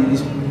usually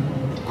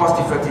cost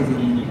effective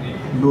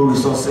in low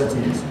resource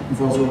settings.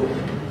 We've also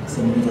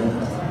disseminated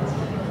that.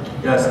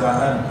 Yes,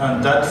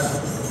 and that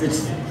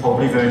fits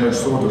probably very much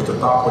so, Dr.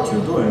 Park, what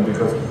you're doing,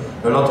 because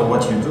a lot of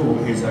what you do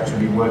is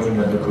actually working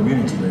at the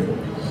community level,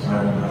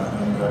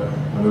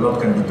 and a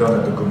lot can be done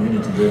at the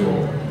community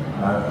level.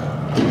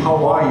 How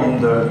are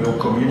in your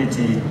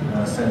community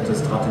center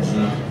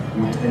strategy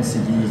with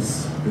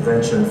NCD's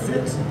prevention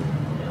fit?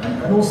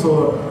 And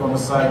also on a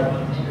side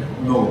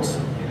note,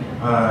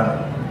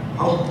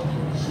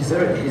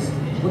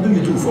 what do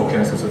you do for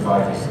cancer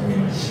survivors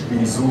in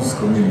those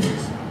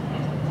communities?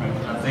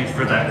 Thank you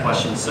for that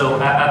question. So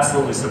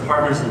absolutely, so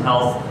Partners in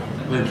Health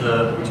with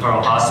the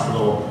Butaro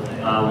Hospital,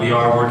 we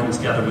are working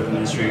together with the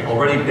ministry,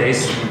 already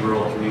based in the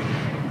rural community.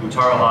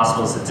 Butaro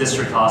Hospital is a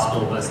district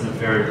hospital, but it's in a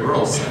very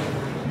rural setting.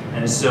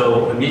 And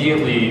so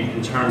immediately,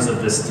 in terms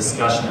of this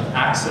discussion of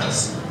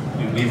access,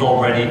 we've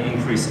already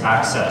increased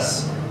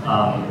access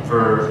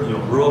for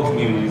rural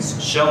communities,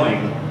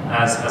 showing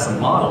as a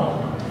model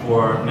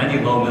for many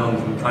low-middle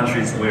income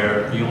countries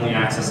where the only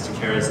access to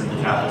care is in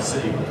the capital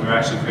city. We're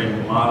actually creating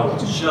a model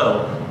to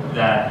show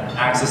that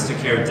access to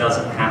care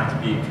doesn't have to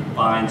be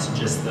confined to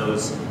just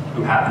those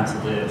who happen to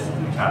live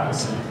in the capital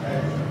city.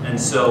 And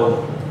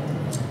so,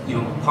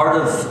 part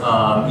of,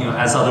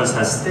 as others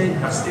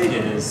have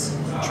stated, is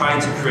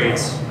trying to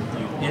create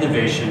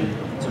innovation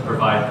to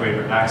provide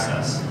greater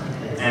access.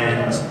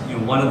 And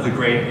one of the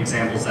great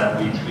examples that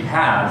we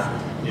have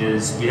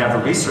is we have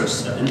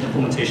an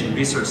implementation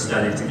research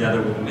study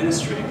together with the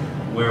ministry,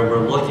 where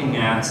we're looking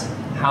at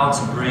how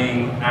to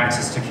bring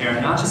access to care,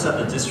 not just at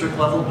the district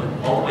level, but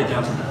all the way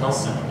down to the health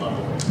center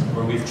level,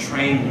 where we've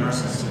trained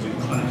nurses to do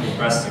clinical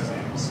breast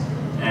exams.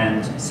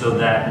 And so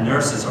that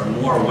nurses are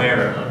more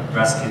aware of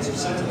breast cancer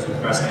symptoms,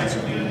 with breast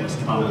cancer being the most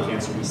common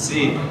cancer we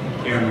see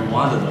here in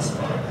Rwanda thus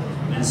far.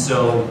 And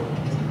so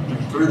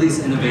through these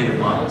innovative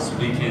models,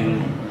 we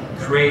can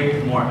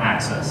create more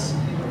access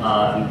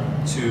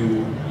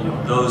to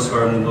those who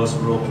are in the most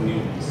rural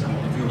communities.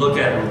 If you look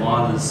at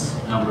Rwanda's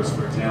numbers,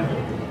 for example,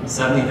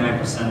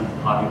 79% of the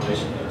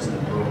population lives in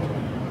the rural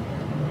community.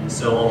 And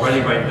so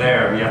already right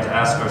there, we have to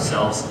ask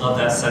ourselves, of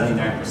that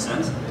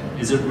 79%,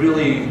 is it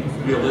really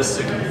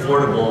realistic and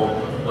affordable,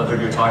 whether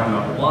you're talking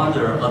about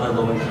Rwanda or other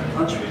low-income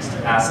countries,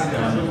 to ask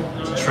them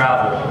to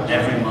travel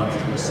every month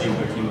to receive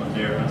their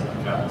chemotherapy to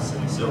the capital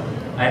city? So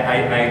I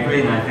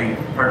agree, and I think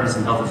Partners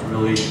in Health is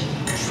really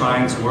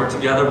trying to work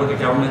together with the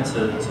government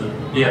to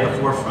be at the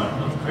forefront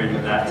of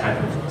creating that type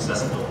of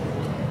accessibility.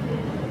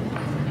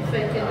 If I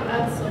can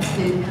add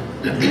something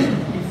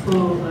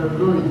before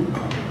going,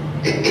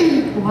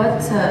 it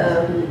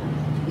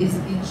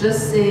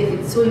just say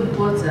it's so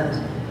important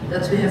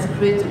that we have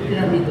created a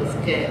pyramid of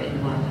care in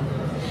Rwanda.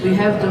 We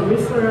have the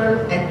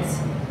referral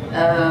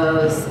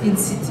in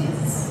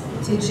cities,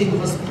 teaching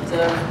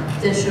hospital,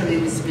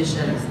 tertiary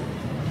specialists.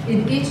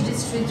 In each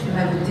district, we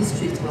have a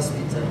district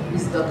hospital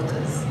with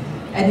doctors.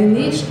 And in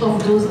each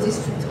of those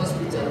district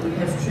hospitals, we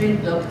have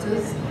trained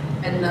doctors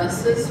and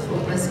nurses for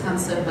breast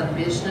cancer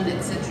palpation,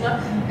 etc.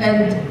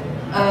 And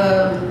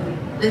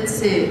let's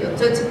say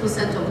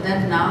 30% of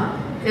them now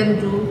can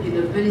do in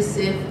a very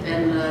safe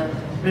and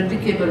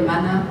replicable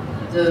manner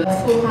the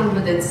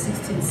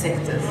 416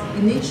 sectors.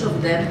 In each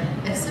of them,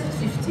 except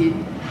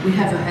 15, we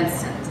have a health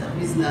center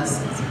with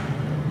nurses.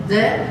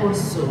 They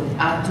also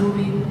are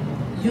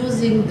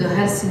using the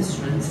health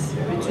insurance,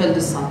 Mutuelle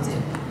de Santé.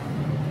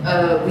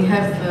 We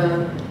have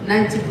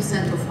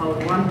 90% of our all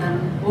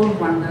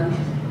Rwandan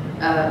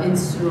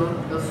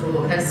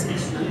for health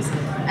insurance,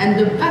 and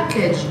the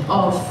package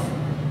of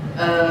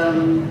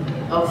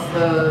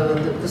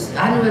the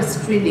annual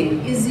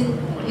screening is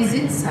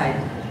inside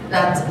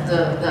that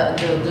the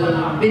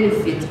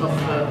benefit of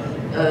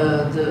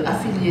the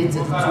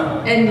affiliated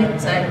to any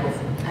type of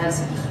health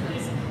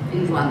insurance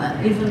in Rwanda,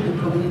 even the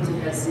community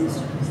health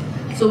insurance.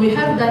 So we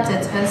have that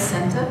at health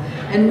center,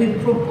 and we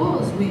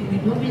propose, we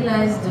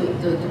mobilize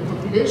the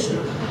population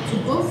to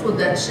go for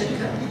that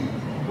checkup,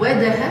 where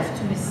they have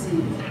to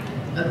receive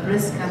a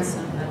breast cancer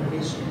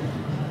evaluation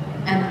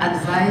and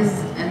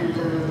advice and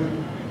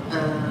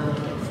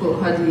for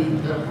early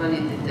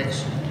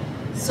detection.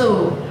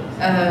 So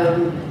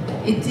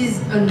it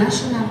is a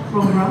national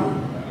program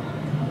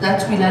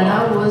that will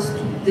allow us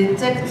to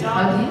detect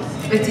early,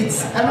 but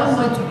it's a long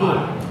way to go,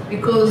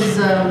 because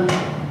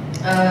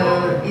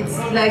it's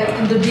like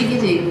in the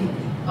beginning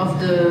of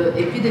the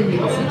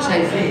epidemic of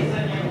HIV,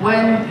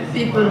 when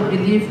people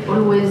believe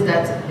always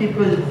that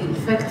people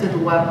infected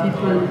were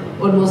people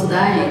almost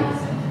dying,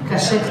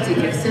 cachectic,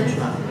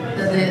 etc.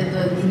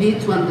 That you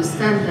need to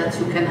understand that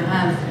you can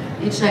have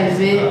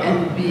HIV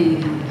and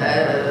be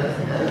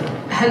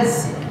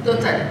healthy,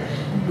 totally.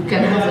 You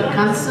can have a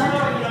cancer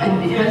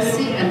and be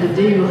healthy, and the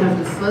day you have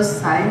the first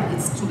sign,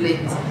 it's too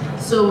late.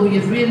 So we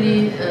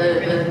really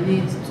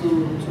need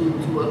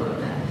to work on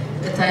that.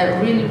 But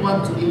I really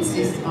want to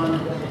insist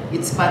on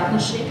its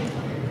partnership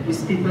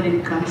with people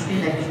in country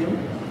like you,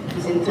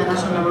 with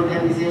international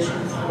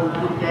organizations for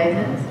good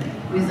guidance,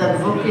 with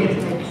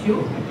advocates like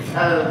you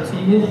to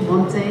move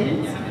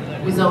mountains,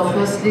 with our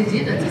First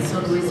Lady that is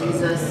always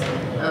with us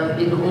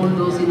in all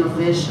those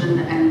innovation,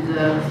 and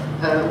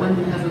when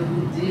we have a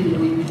good deal,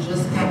 we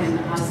just come and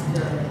ask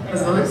her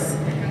voice,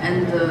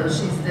 and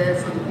she's there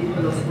for the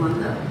people of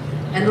Rwanda.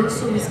 And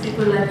also with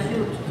people like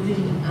you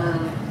doing a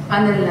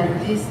panel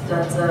like this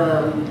that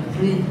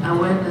bring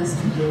awareness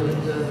to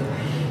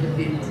the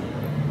people.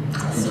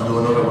 So. Do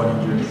another one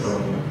in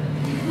Jeannette.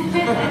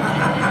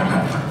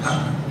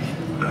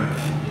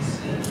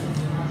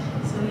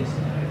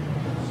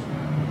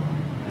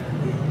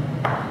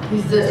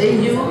 With the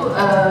AU,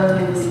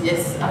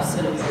 yes,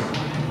 absolutely.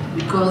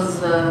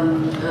 Because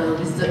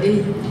with the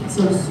AU, it's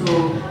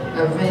also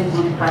a very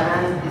good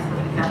panel with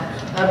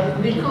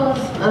Africa.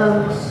 Because,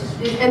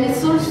 and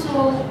it's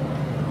also,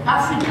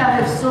 Africa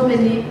has so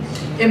many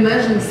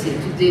emergencies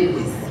to deal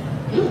with.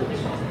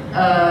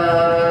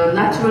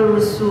 Natural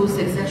resource,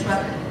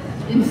 etc.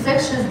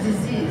 Infectious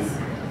disease.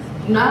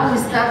 Now we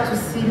start to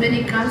see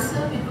many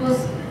cancer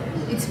because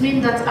it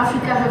means that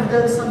Africa have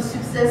done some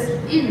success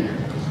in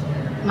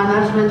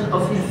management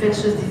of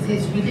infectious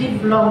disease. We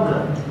live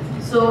longer.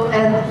 So,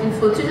 and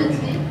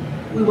unfortunately,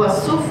 we were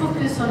so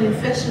focused on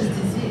infectious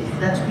disease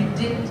that we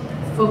didn't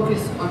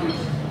focus on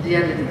the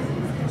other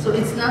disease. So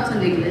it's not a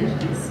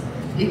negligence.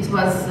 It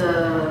was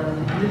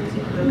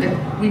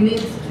we need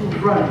to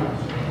run,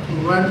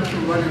 and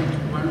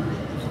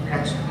to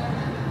catch up.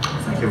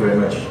 Thank you very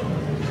much.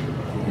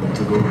 You want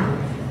to go?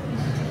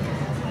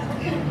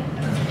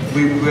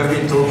 We have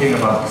been talking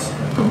about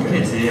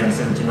community and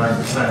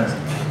 79%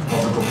 of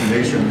the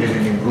population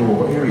living in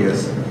rural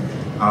areas.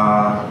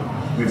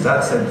 With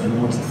that said, you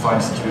would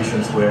find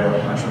situations where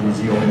actually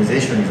the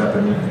organization is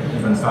happening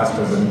even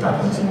faster than it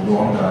happens in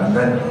Rwanda. And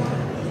then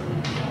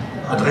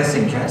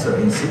addressing cancer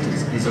in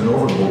cities is an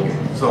overall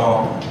game. So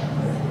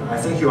I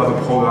think you have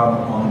a program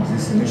on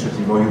this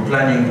initiative, or you're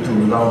planning to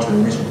launch an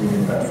initiative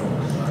in that form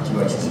at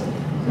UICC.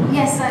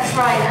 Yes, that's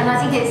right, and I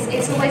think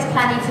it's always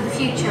planning for the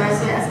future,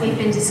 as we've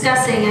been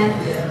discussing. And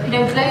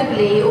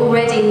globally,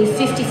 already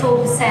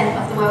 54%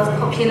 of the world's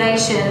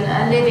population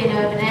live in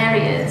urban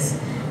areas,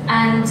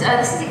 and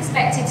this is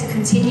expected to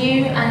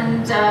continue.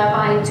 And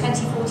by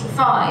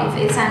 2045,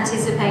 it's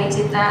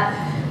anticipated that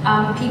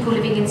people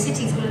living in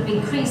cities will have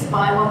increased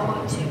by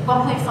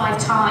 1.5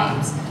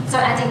 times, so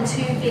adding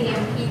 2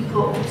 billion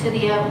people to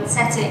the urban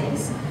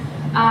settings.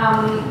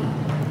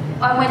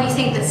 And when you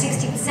think that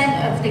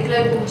 60% of the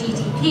global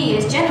GDP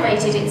is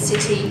generated in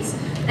cities,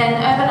 then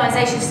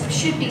urbanisation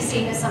should be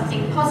seen as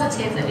something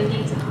positive that we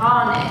need to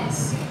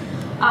harness.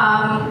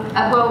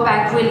 World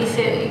Bank really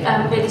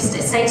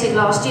stated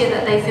last year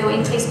that they feel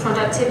increased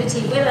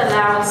productivity will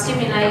allow and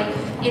stimulate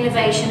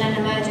innovation and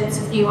emergence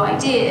of new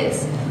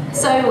ideas.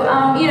 So,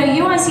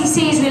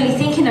 UICC is really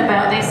thinking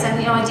about this, and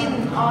I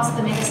didn't ask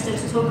the Minister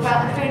to talk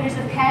about the pyramid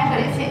of care, but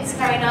it fits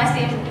very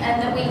nicely,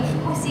 and that we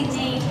obviously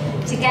need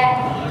to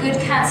get good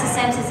cancer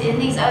centres in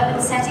these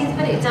urban settings,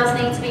 but it does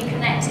need to be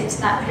connected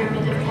to that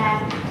pyramid of care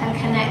and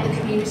connect the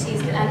communities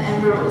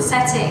and rural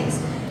settings.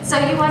 So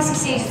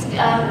UICC is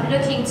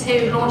looking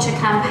to launch a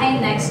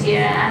campaign next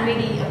year and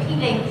really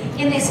appealing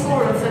in this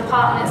forum for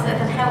partners that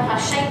can help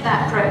us shape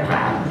that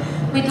programme.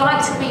 We'd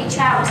like to reach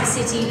out to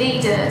city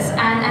leaders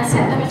and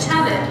set them a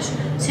challenge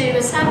to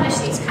establish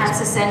these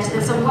cancer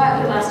centres and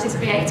work with us to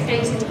create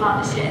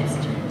partnerships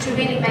to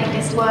really make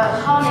this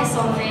work, harness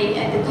on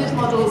the good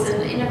models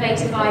and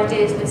innovative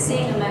ideas we're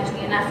seeing emerging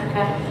in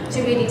Africa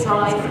to really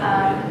drive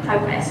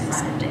progress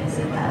around this.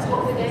 And that's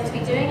what we're going to be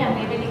doing, and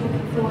we're really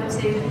looking forward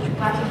to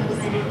working with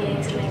many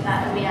here to make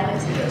that a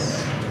reality.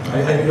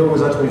 I know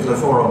that with the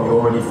forum you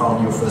already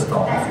found your first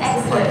topic.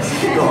 Excellent.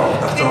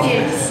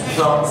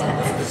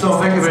 So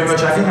thank you very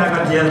much. I think I'm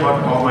at the end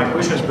of my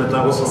questions, but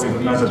I also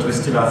recognize that we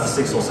still have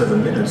 6 or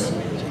 7 minutes.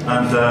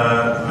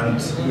 And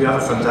we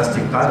have a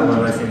fantastic panel,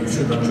 and I think you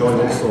should enjoy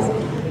also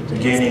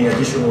gaining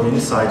additional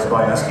insights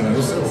by asking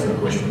yourself your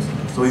questions.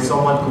 So if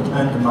someone could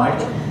hand the mic,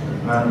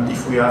 and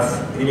if we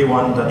have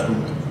anyone that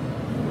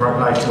would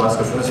like to ask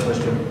a first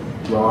question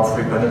to our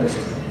 3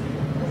 panelists.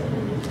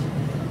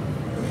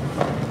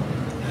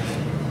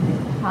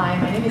 Hi,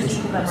 my name is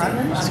Eva Van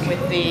Rutland. I'm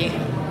with the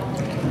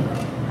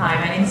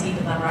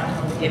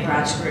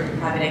Bernaert Group, a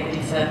private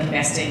equity firm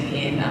investing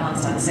in,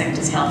 amongst other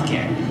sectors,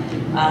 healthcare.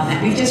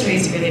 And we've just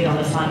raised $1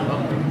 billion fund, but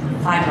we're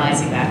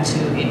finalizing that to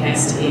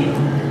invest in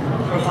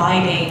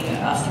providing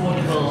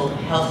affordable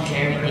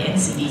healthcare in the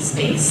NCD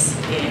space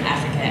in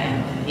Africa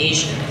and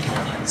Asia.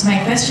 So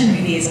my question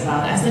really is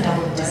about, as the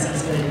double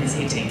disease burden is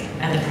hitting,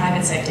 and the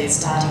private sector is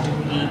starting to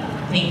really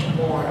think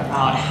more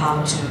about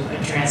how to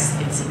address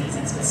NCDs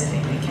and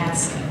specifically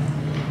cancer,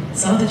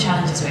 some of the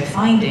challenges we're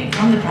finding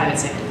from the private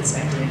sector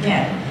perspective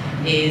again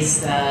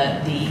is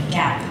the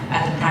gap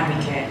at the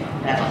primary care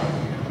level,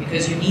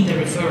 because you need the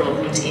referral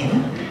route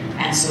in,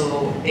 and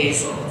so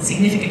there's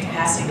significant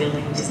capacity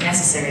building which is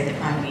necessary at the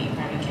primary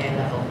care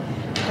level.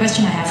 The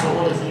question I have for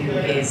all of you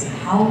is,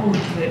 how would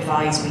you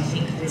advise we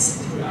think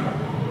this through?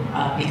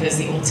 Because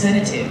the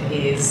alternative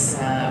is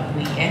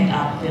we end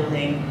up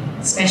building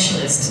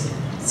specialist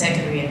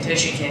secondary and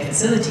tertiary care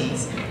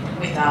facilities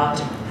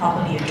without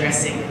properly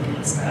addressing the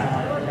needs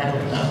level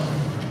below.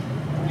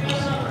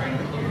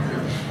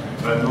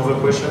 Another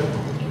question?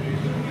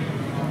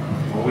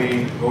 Are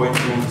we going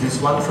to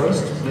this one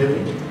first,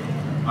 maybe?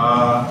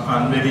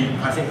 And maybe,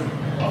 I think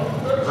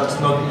that's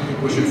not a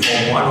question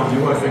for one of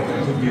you, I think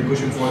it would be a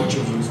question for each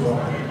of you. So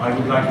I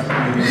would like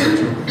maybe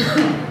to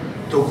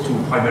talk to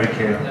primary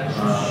care,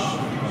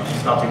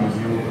 starting with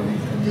you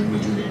and then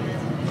with Julie.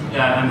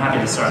 Yeah, I'm happy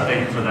to start.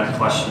 Thank you for that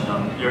question.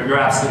 You're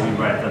absolutely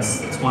right.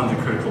 That's one of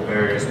the critical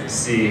barriers we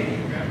see.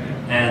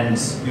 And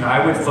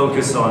I would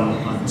focus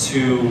on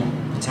 2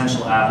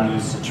 potential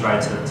avenues to try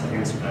to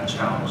answer that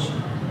challenge.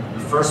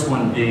 The first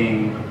one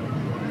being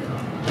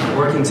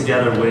working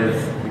together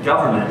with the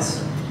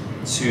government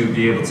to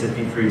be able to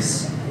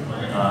increase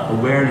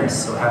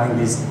awareness. So having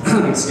these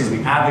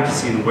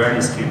advocacy and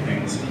awareness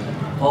campaigns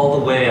all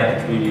the way at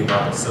the community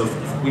level. So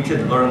if we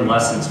could learn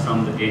lessons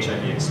from the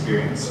HIV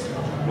experience,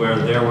 where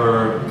there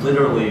were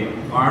literally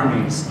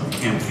armies of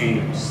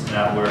campaigners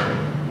that were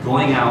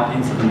going out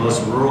into the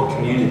most rural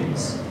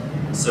communities.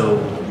 So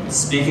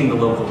speaking the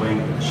local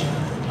language,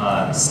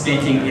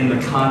 speaking in the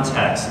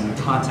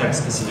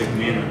context-specific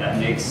manner that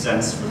makes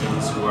sense for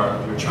those who are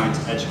trying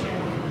to educate.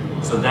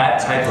 So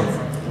that type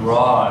of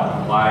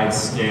broad,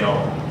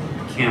 wide-scale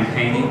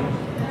campaigning,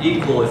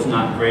 equal if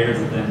not greater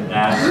than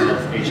that of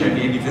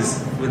HIV,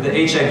 because with the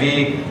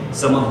HIV,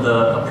 some of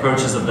the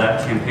approaches of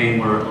that campaign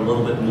were a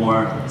little bit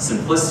more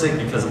simplistic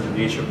because of the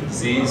nature of the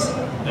disease.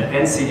 But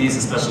NCDs,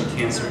 especially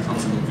cancer,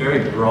 comes in a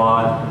very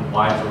broad and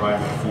wide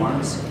variety of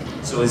forms.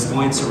 So it's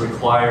going to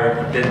require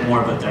a bit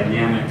more of a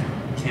dynamic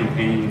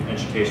campaigning and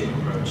education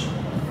approach.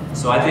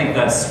 So I think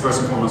that's first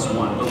and foremost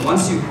one. But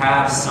once you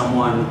have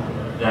someone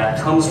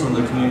that comes from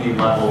the community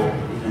level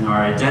and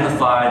are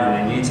identified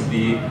and they need to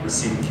be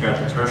receiving care at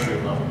the tertiary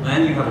level,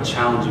 then you have a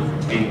challenge of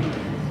retaining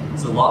them.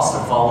 So loss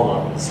to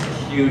follow-up is a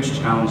huge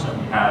challenge that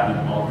we have in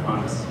all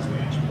chronic disease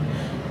management.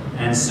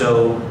 And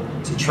so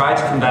to try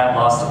to combat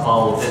loss to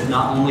follow-up, it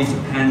not only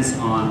depends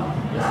on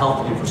the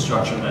health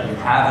infrastructure that you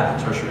have at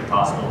the tertiary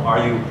hospital.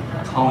 Are you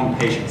calling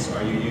patients?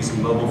 Are you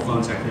using mobile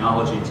phone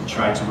technology to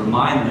try to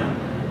remind them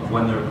of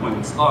when their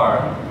appointments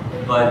are?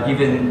 But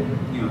even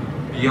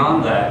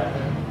beyond that,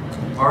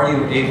 are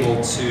you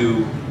able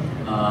to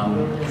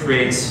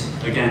create,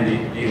 again,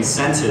 the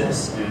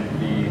incentives and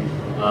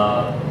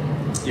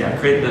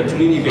create the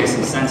community-based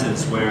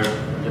incentives where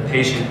the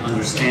patient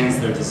understands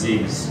their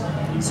disease.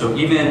 And so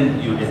even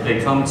if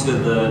they come to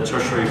the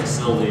tertiary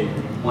facility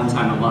one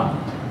time a month,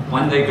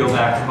 when they go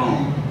back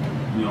home,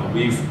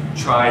 we've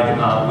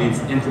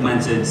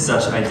implemented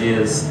such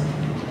ideas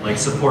like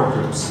support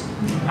groups.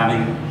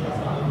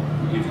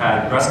 We've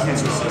had breast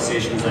cancer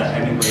associations that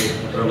emulate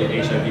early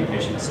HIV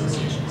patient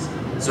associations.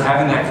 So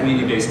having that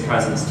community-based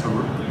presence to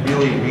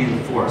really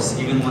reinforce,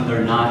 even when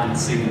they're not in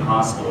seeing the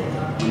hospital,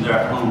 when they're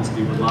at home, to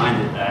be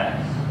reminded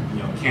that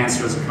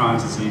cancer is a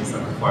chronic disease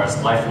that requires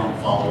lifelong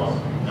follow-up,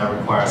 that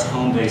requires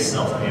home-based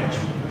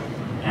self-management,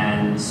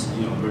 and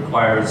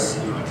requires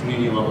a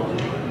community-level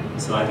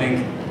input. So I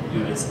think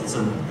it's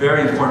a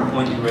very important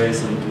point you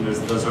raised, and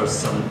those are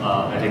some,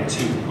 I think,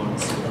 2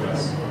 components to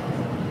address.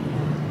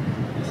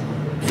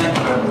 Thank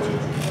you very much.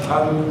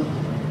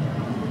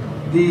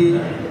 The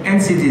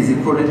NCDs,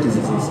 the chronic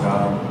diseases,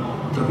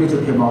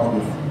 WHO came out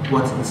with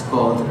what is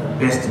called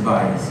best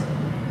buys.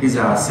 These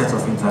are a set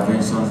of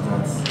interventions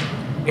that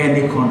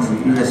any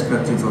country,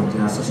 irrespective of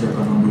their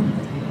socioeconomic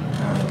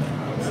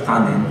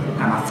standing,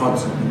 can afford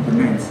to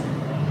implement.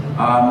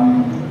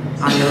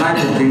 And in line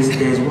with this,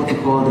 there is what we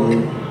call the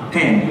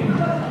PEN,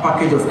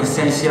 Package of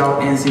Essential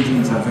NCD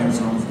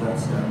Interventions, that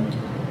that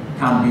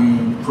can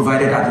be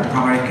provided at the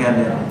primary care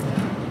level.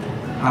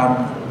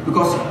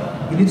 Because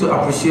we need to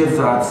appreciate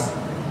that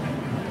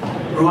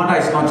Rwanda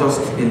is not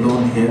just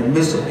alone here. In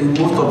most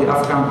of the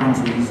African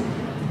countries,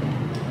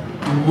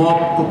 more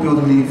people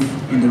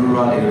live in the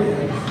rural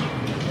areas,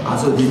 and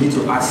so they need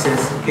to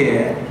access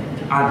care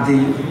at the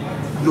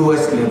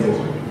lowest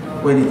level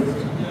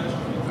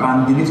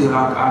and they need to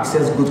have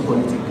access good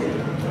quality care.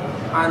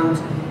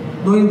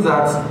 And knowing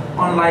that,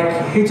 unlike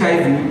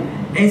HIV,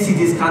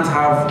 NCDs can't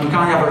have a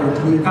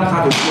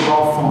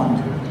global fund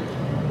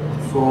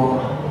for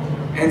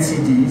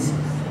NCDs.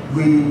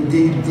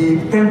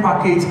 The PEM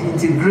package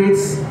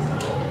integrates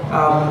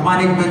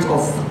management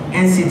of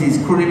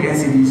NCDs, chronic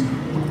NCDs,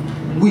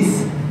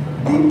 with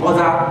the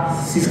other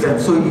system.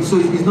 So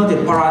it's not a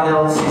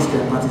parallel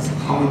system that is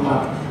coming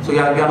up. So we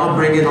are not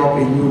bringing up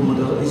a new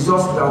model. It's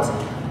just that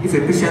if a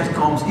patient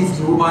comes, if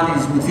the woman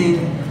is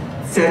within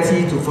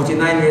 30 to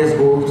 49 years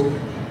old,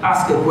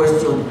 ask a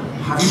question,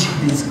 have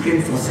you been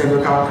screened for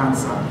cervical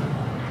cancer?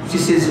 She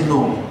says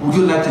no. Would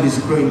you like to be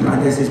screened?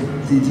 And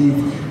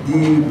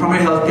the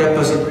primary healthcare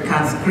person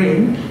can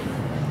screen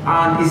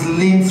and is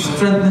linked,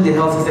 strengthening the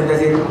health system.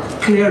 There's a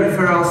clear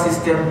referral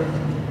system.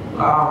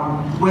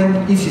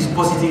 If she's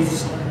positive,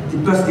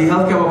 the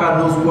healthcare worker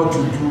knows what to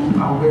do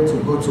and where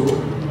to go to.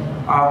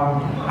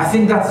 I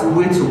think that's the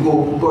way to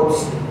go, but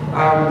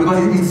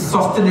because it's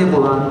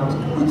sustainable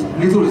and with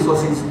little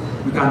resources,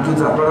 we can do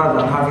that rather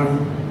than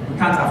we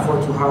can't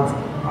afford to have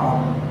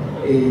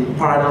a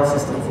parallel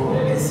system for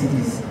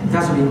NCDs. It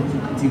has to be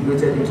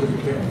integrated into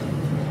the care.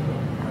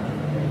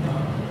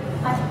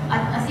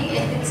 I think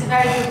it's a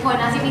very good point.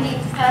 I think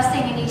the first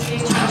thing we need to do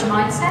is change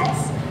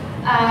mindsets.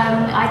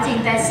 I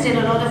think there's still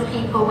a lot of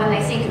people, when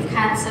they think of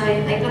cancer,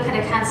 they look at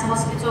a cancer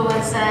hospital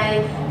and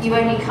say, you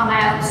only come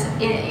out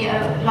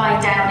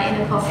lying down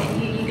in a coffin.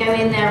 You go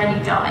in there and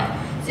you die.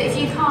 So if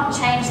you can't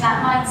change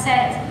that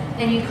mindset,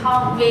 then you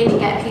can't really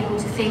get people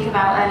to think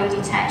about early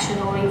detection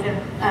or even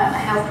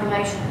health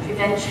promotion and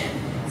prevention.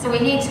 So we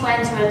need to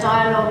enter a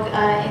dialogue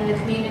in the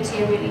community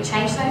and really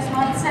change those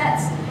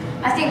mindsets.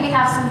 I think we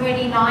have some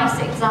really nice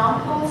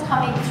examples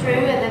coming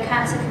through in the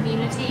cancer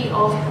community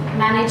of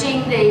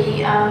managing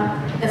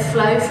the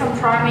flow from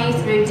primary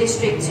through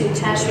district to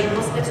tertiary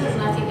hospitals,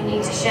 and I think we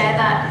need to share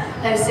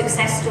those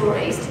success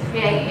stories to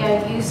create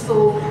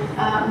useful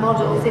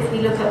models. If we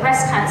look at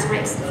breast cancer,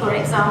 for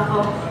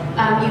example,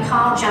 you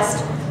can't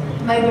just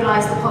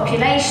mobilise the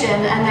population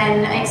and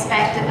then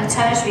expect a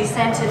tertiary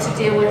centre to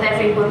deal with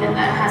every woman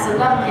that has a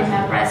lump in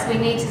her breast. We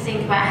need to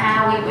think about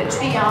how we would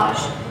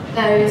triage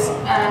those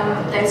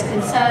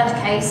concerned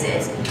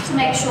cases to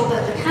make sure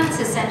that the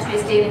cancer centre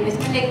is dealing with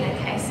malignant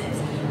cases.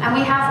 And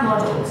we have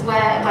models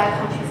where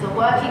countries are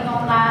working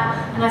on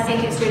that, and I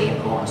think it's really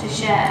important to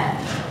share.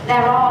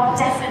 There are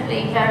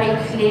definitely very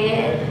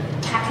clear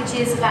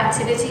packages of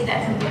activity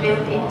that can be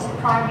built into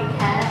primary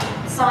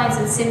care, signs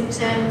and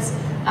symptoms,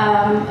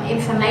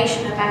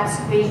 information about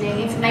screening,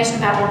 information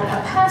about what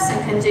a person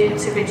can do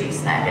to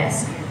reduce their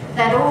risk.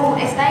 That all,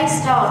 if they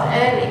start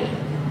early,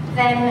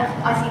 then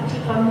I think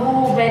people are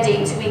more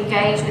ready to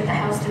engage with the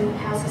health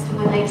system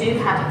when they do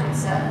have a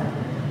concern.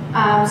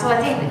 So I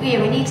think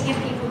we need to give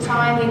people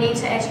time, we need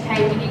to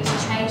educate, we need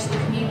to change the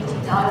community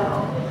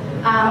dialogue,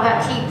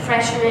 but keep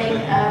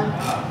pressuring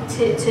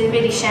to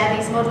really share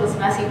these models.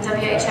 And I think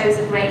WHO is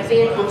a great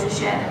vehicle to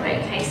share the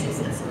great cases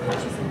that some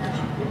countries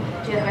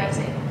are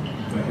generating.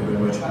 Thank you very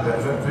much.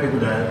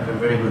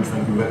 Very good.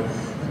 Thank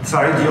you.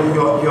 Sorry, you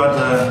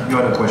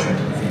had a question.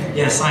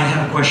 Yes, I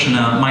have a question.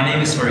 My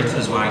name is Farid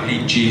Fazwa. I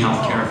lead G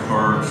Healthcare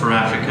for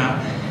Africa,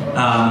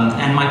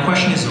 and my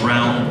question is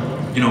around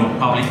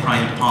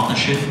public-private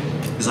partnership,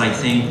 because I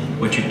think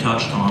what you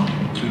touched on,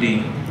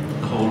 including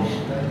the whole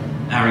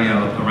area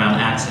around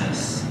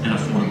access and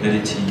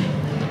affordability,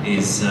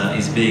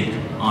 is big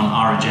on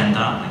our agenda.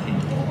 I think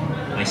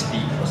I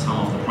speak for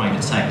some of the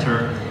private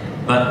sector,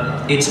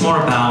 but it's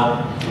more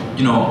about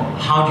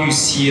how do you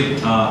see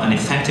an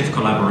effective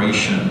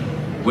collaboration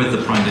with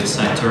the private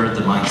sector,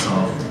 the likes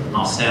of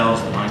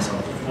ourselves, the likes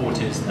of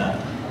Fortis that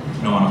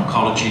on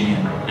oncology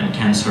and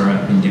cancer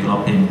have been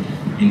developing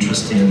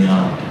interesting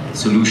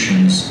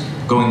solutions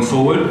going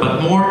forward,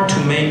 but more to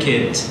make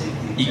it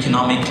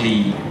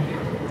economically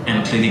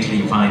and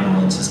clinically viable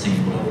and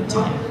sustainable over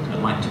time.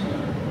 I'd like to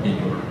get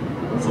your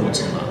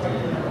thoughts on that.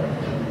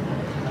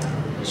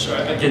 Sure,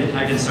 I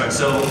can start.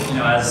 So,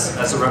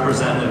 as a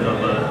representative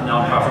of a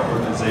nonprofit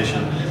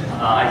organization,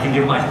 I can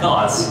give my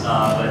thoughts,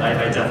 but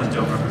I definitely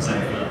don't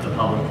represent the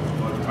public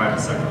or the private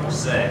sector per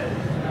se.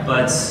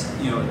 But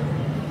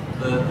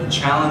the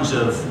challenge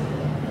of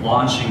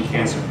launching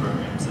cancer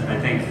programs, I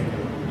think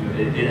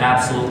it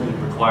absolutely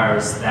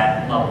requires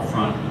that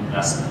upfront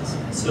investment.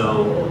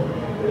 So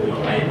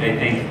I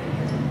think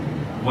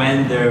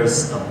when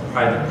there's a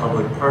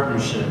private-public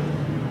partnership,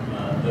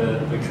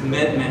 the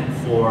commitment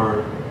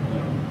for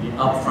the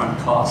upfront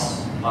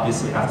costs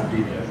obviously have to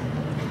be there.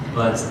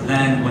 But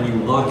then when you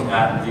look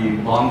at the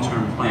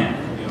long-term plan,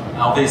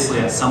 obviously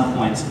at some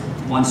point,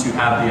 once you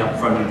have the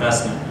upfront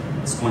investment,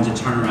 it's going to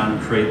turn around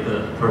and create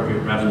the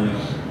appropriate revenue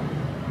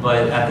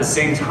But at the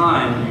same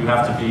time, you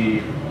have to be,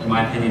 in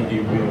my opinion, be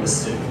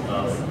realistic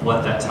of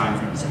what that time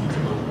frame is going to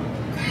look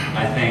like.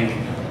 I think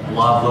a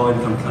lot of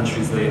low-income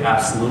countries, they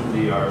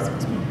absolutely are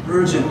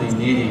urgently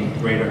needing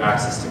greater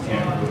access to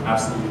care. They would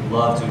absolutely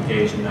love to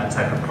engage in that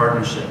type of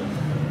partnership.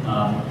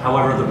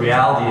 However, the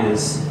reality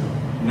is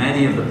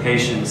many of the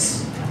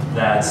patients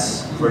that,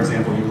 for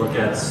example, you look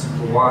at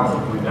Rwanda,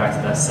 going back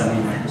to that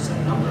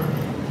 79% number,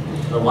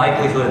 the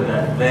likelihood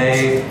that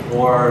they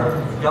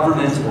or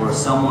government or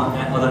someone,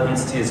 other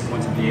entity is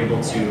going to be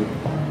able to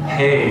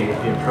pay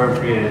the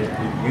appropriate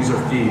user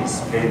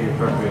fees, pay the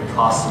appropriate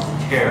costs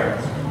of care,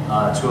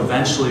 to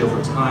eventually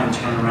over time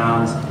turn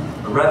around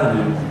a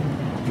revenue,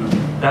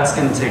 that's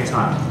going to take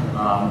time.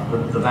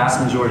 The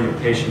vast majority of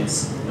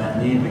patients that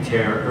need the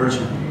care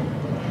urgently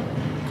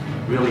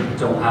really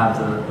don't have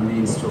the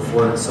means to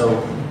afford it.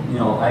 So,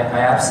 I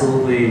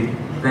absolutely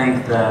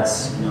think that,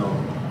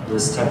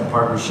 this type of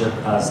partnership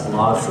has a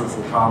lot of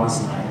fruitful promise,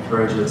 and I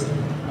encourage it.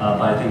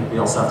 But I think we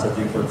also have to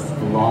think of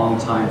the long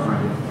time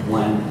frame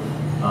when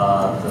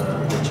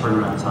the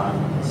turnaround time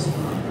is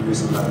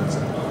producing revenues.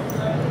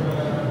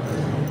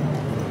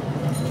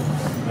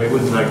 I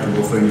would like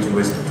to offer you to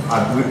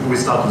we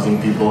start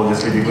using people,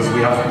 obviously, because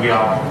we are. Maybe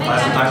I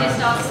can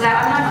just answer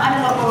that. I'm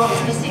a lot more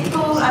optimistic,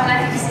 Paul. I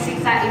think this is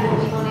exactly what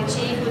we want to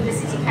achieve with the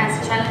City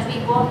Cancer Challenge.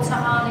 We want to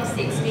harness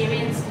the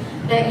experience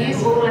that you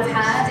all have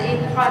had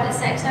in the private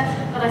sector,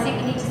 but I think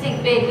we need to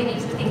think big. We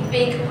need to think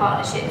big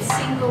partnerships,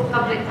 single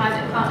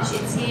public-private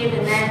partnerships here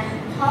and there.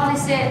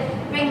 Harness it,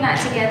 bring that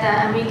together,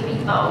 and really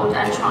be bold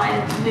and try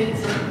and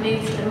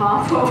move the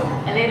marble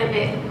a little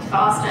bit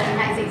faster. And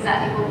that is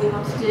exactly what we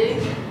want to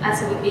do. And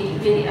so we'd be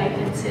really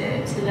open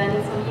to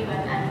learning from you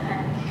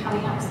and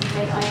coming up with some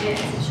great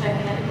ideas and showing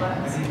you that it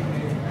works.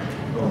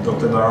 Well,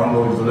 Dr.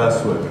 Barango is the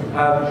last word.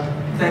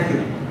 Thank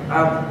you.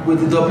 With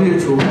the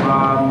WHO,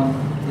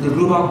 the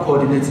global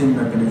coordinating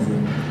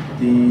mechanism,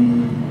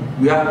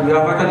 we have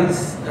actually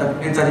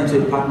entered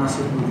into a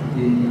partnership with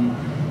the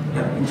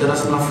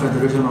International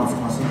Federation of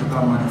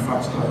Pharmaceutical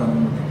Manufacturers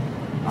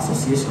and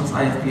Associations,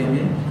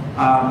 IFPMA,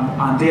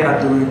 and they are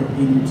doing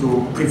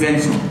into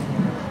prevention.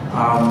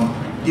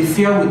 The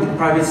fear with the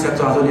private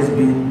sector has always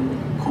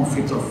been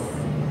conflict of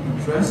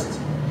interest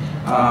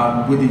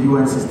with the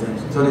UN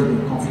systems. It's always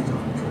been conflict of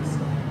interest.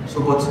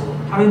 So, but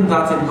having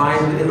that in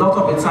mind, a lot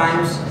of the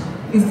times,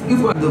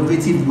 if we're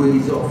innovative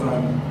ways of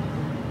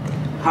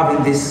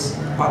having this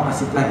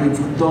partnership, like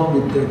we've done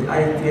with the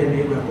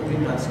IFPMA, we're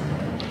hoping that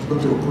it's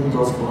going to open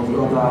doors for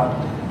the other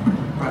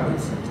private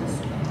sectors.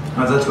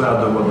 And that's where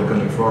the World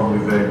Economic Forum,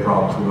 we're very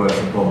proud to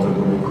support the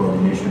global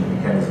coordination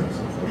mechanisms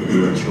of the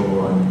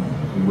WHO,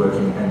 and we're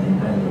working hand in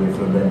hand with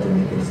the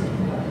mechanism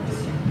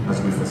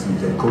as we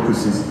facilitate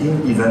caucuses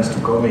in events to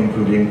come,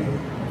 including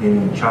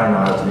in China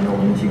at the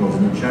meeting of the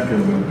new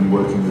champions. We'll be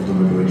working with the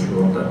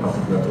WHO on that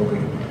particular topic.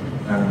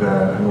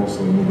 And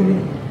also legally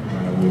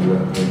we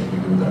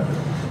do that.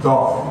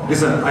 So,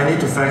 listen, I need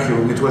to thank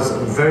you. It was a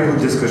very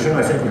good discussion.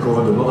 I think we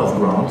covered a lot of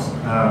ground.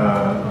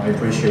 I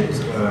appreciate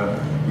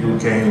you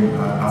came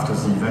after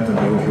the event, and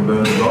I hope you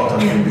learned a lot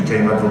and you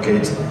became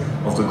advocate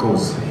of the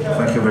cause.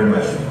 Thank you very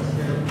much.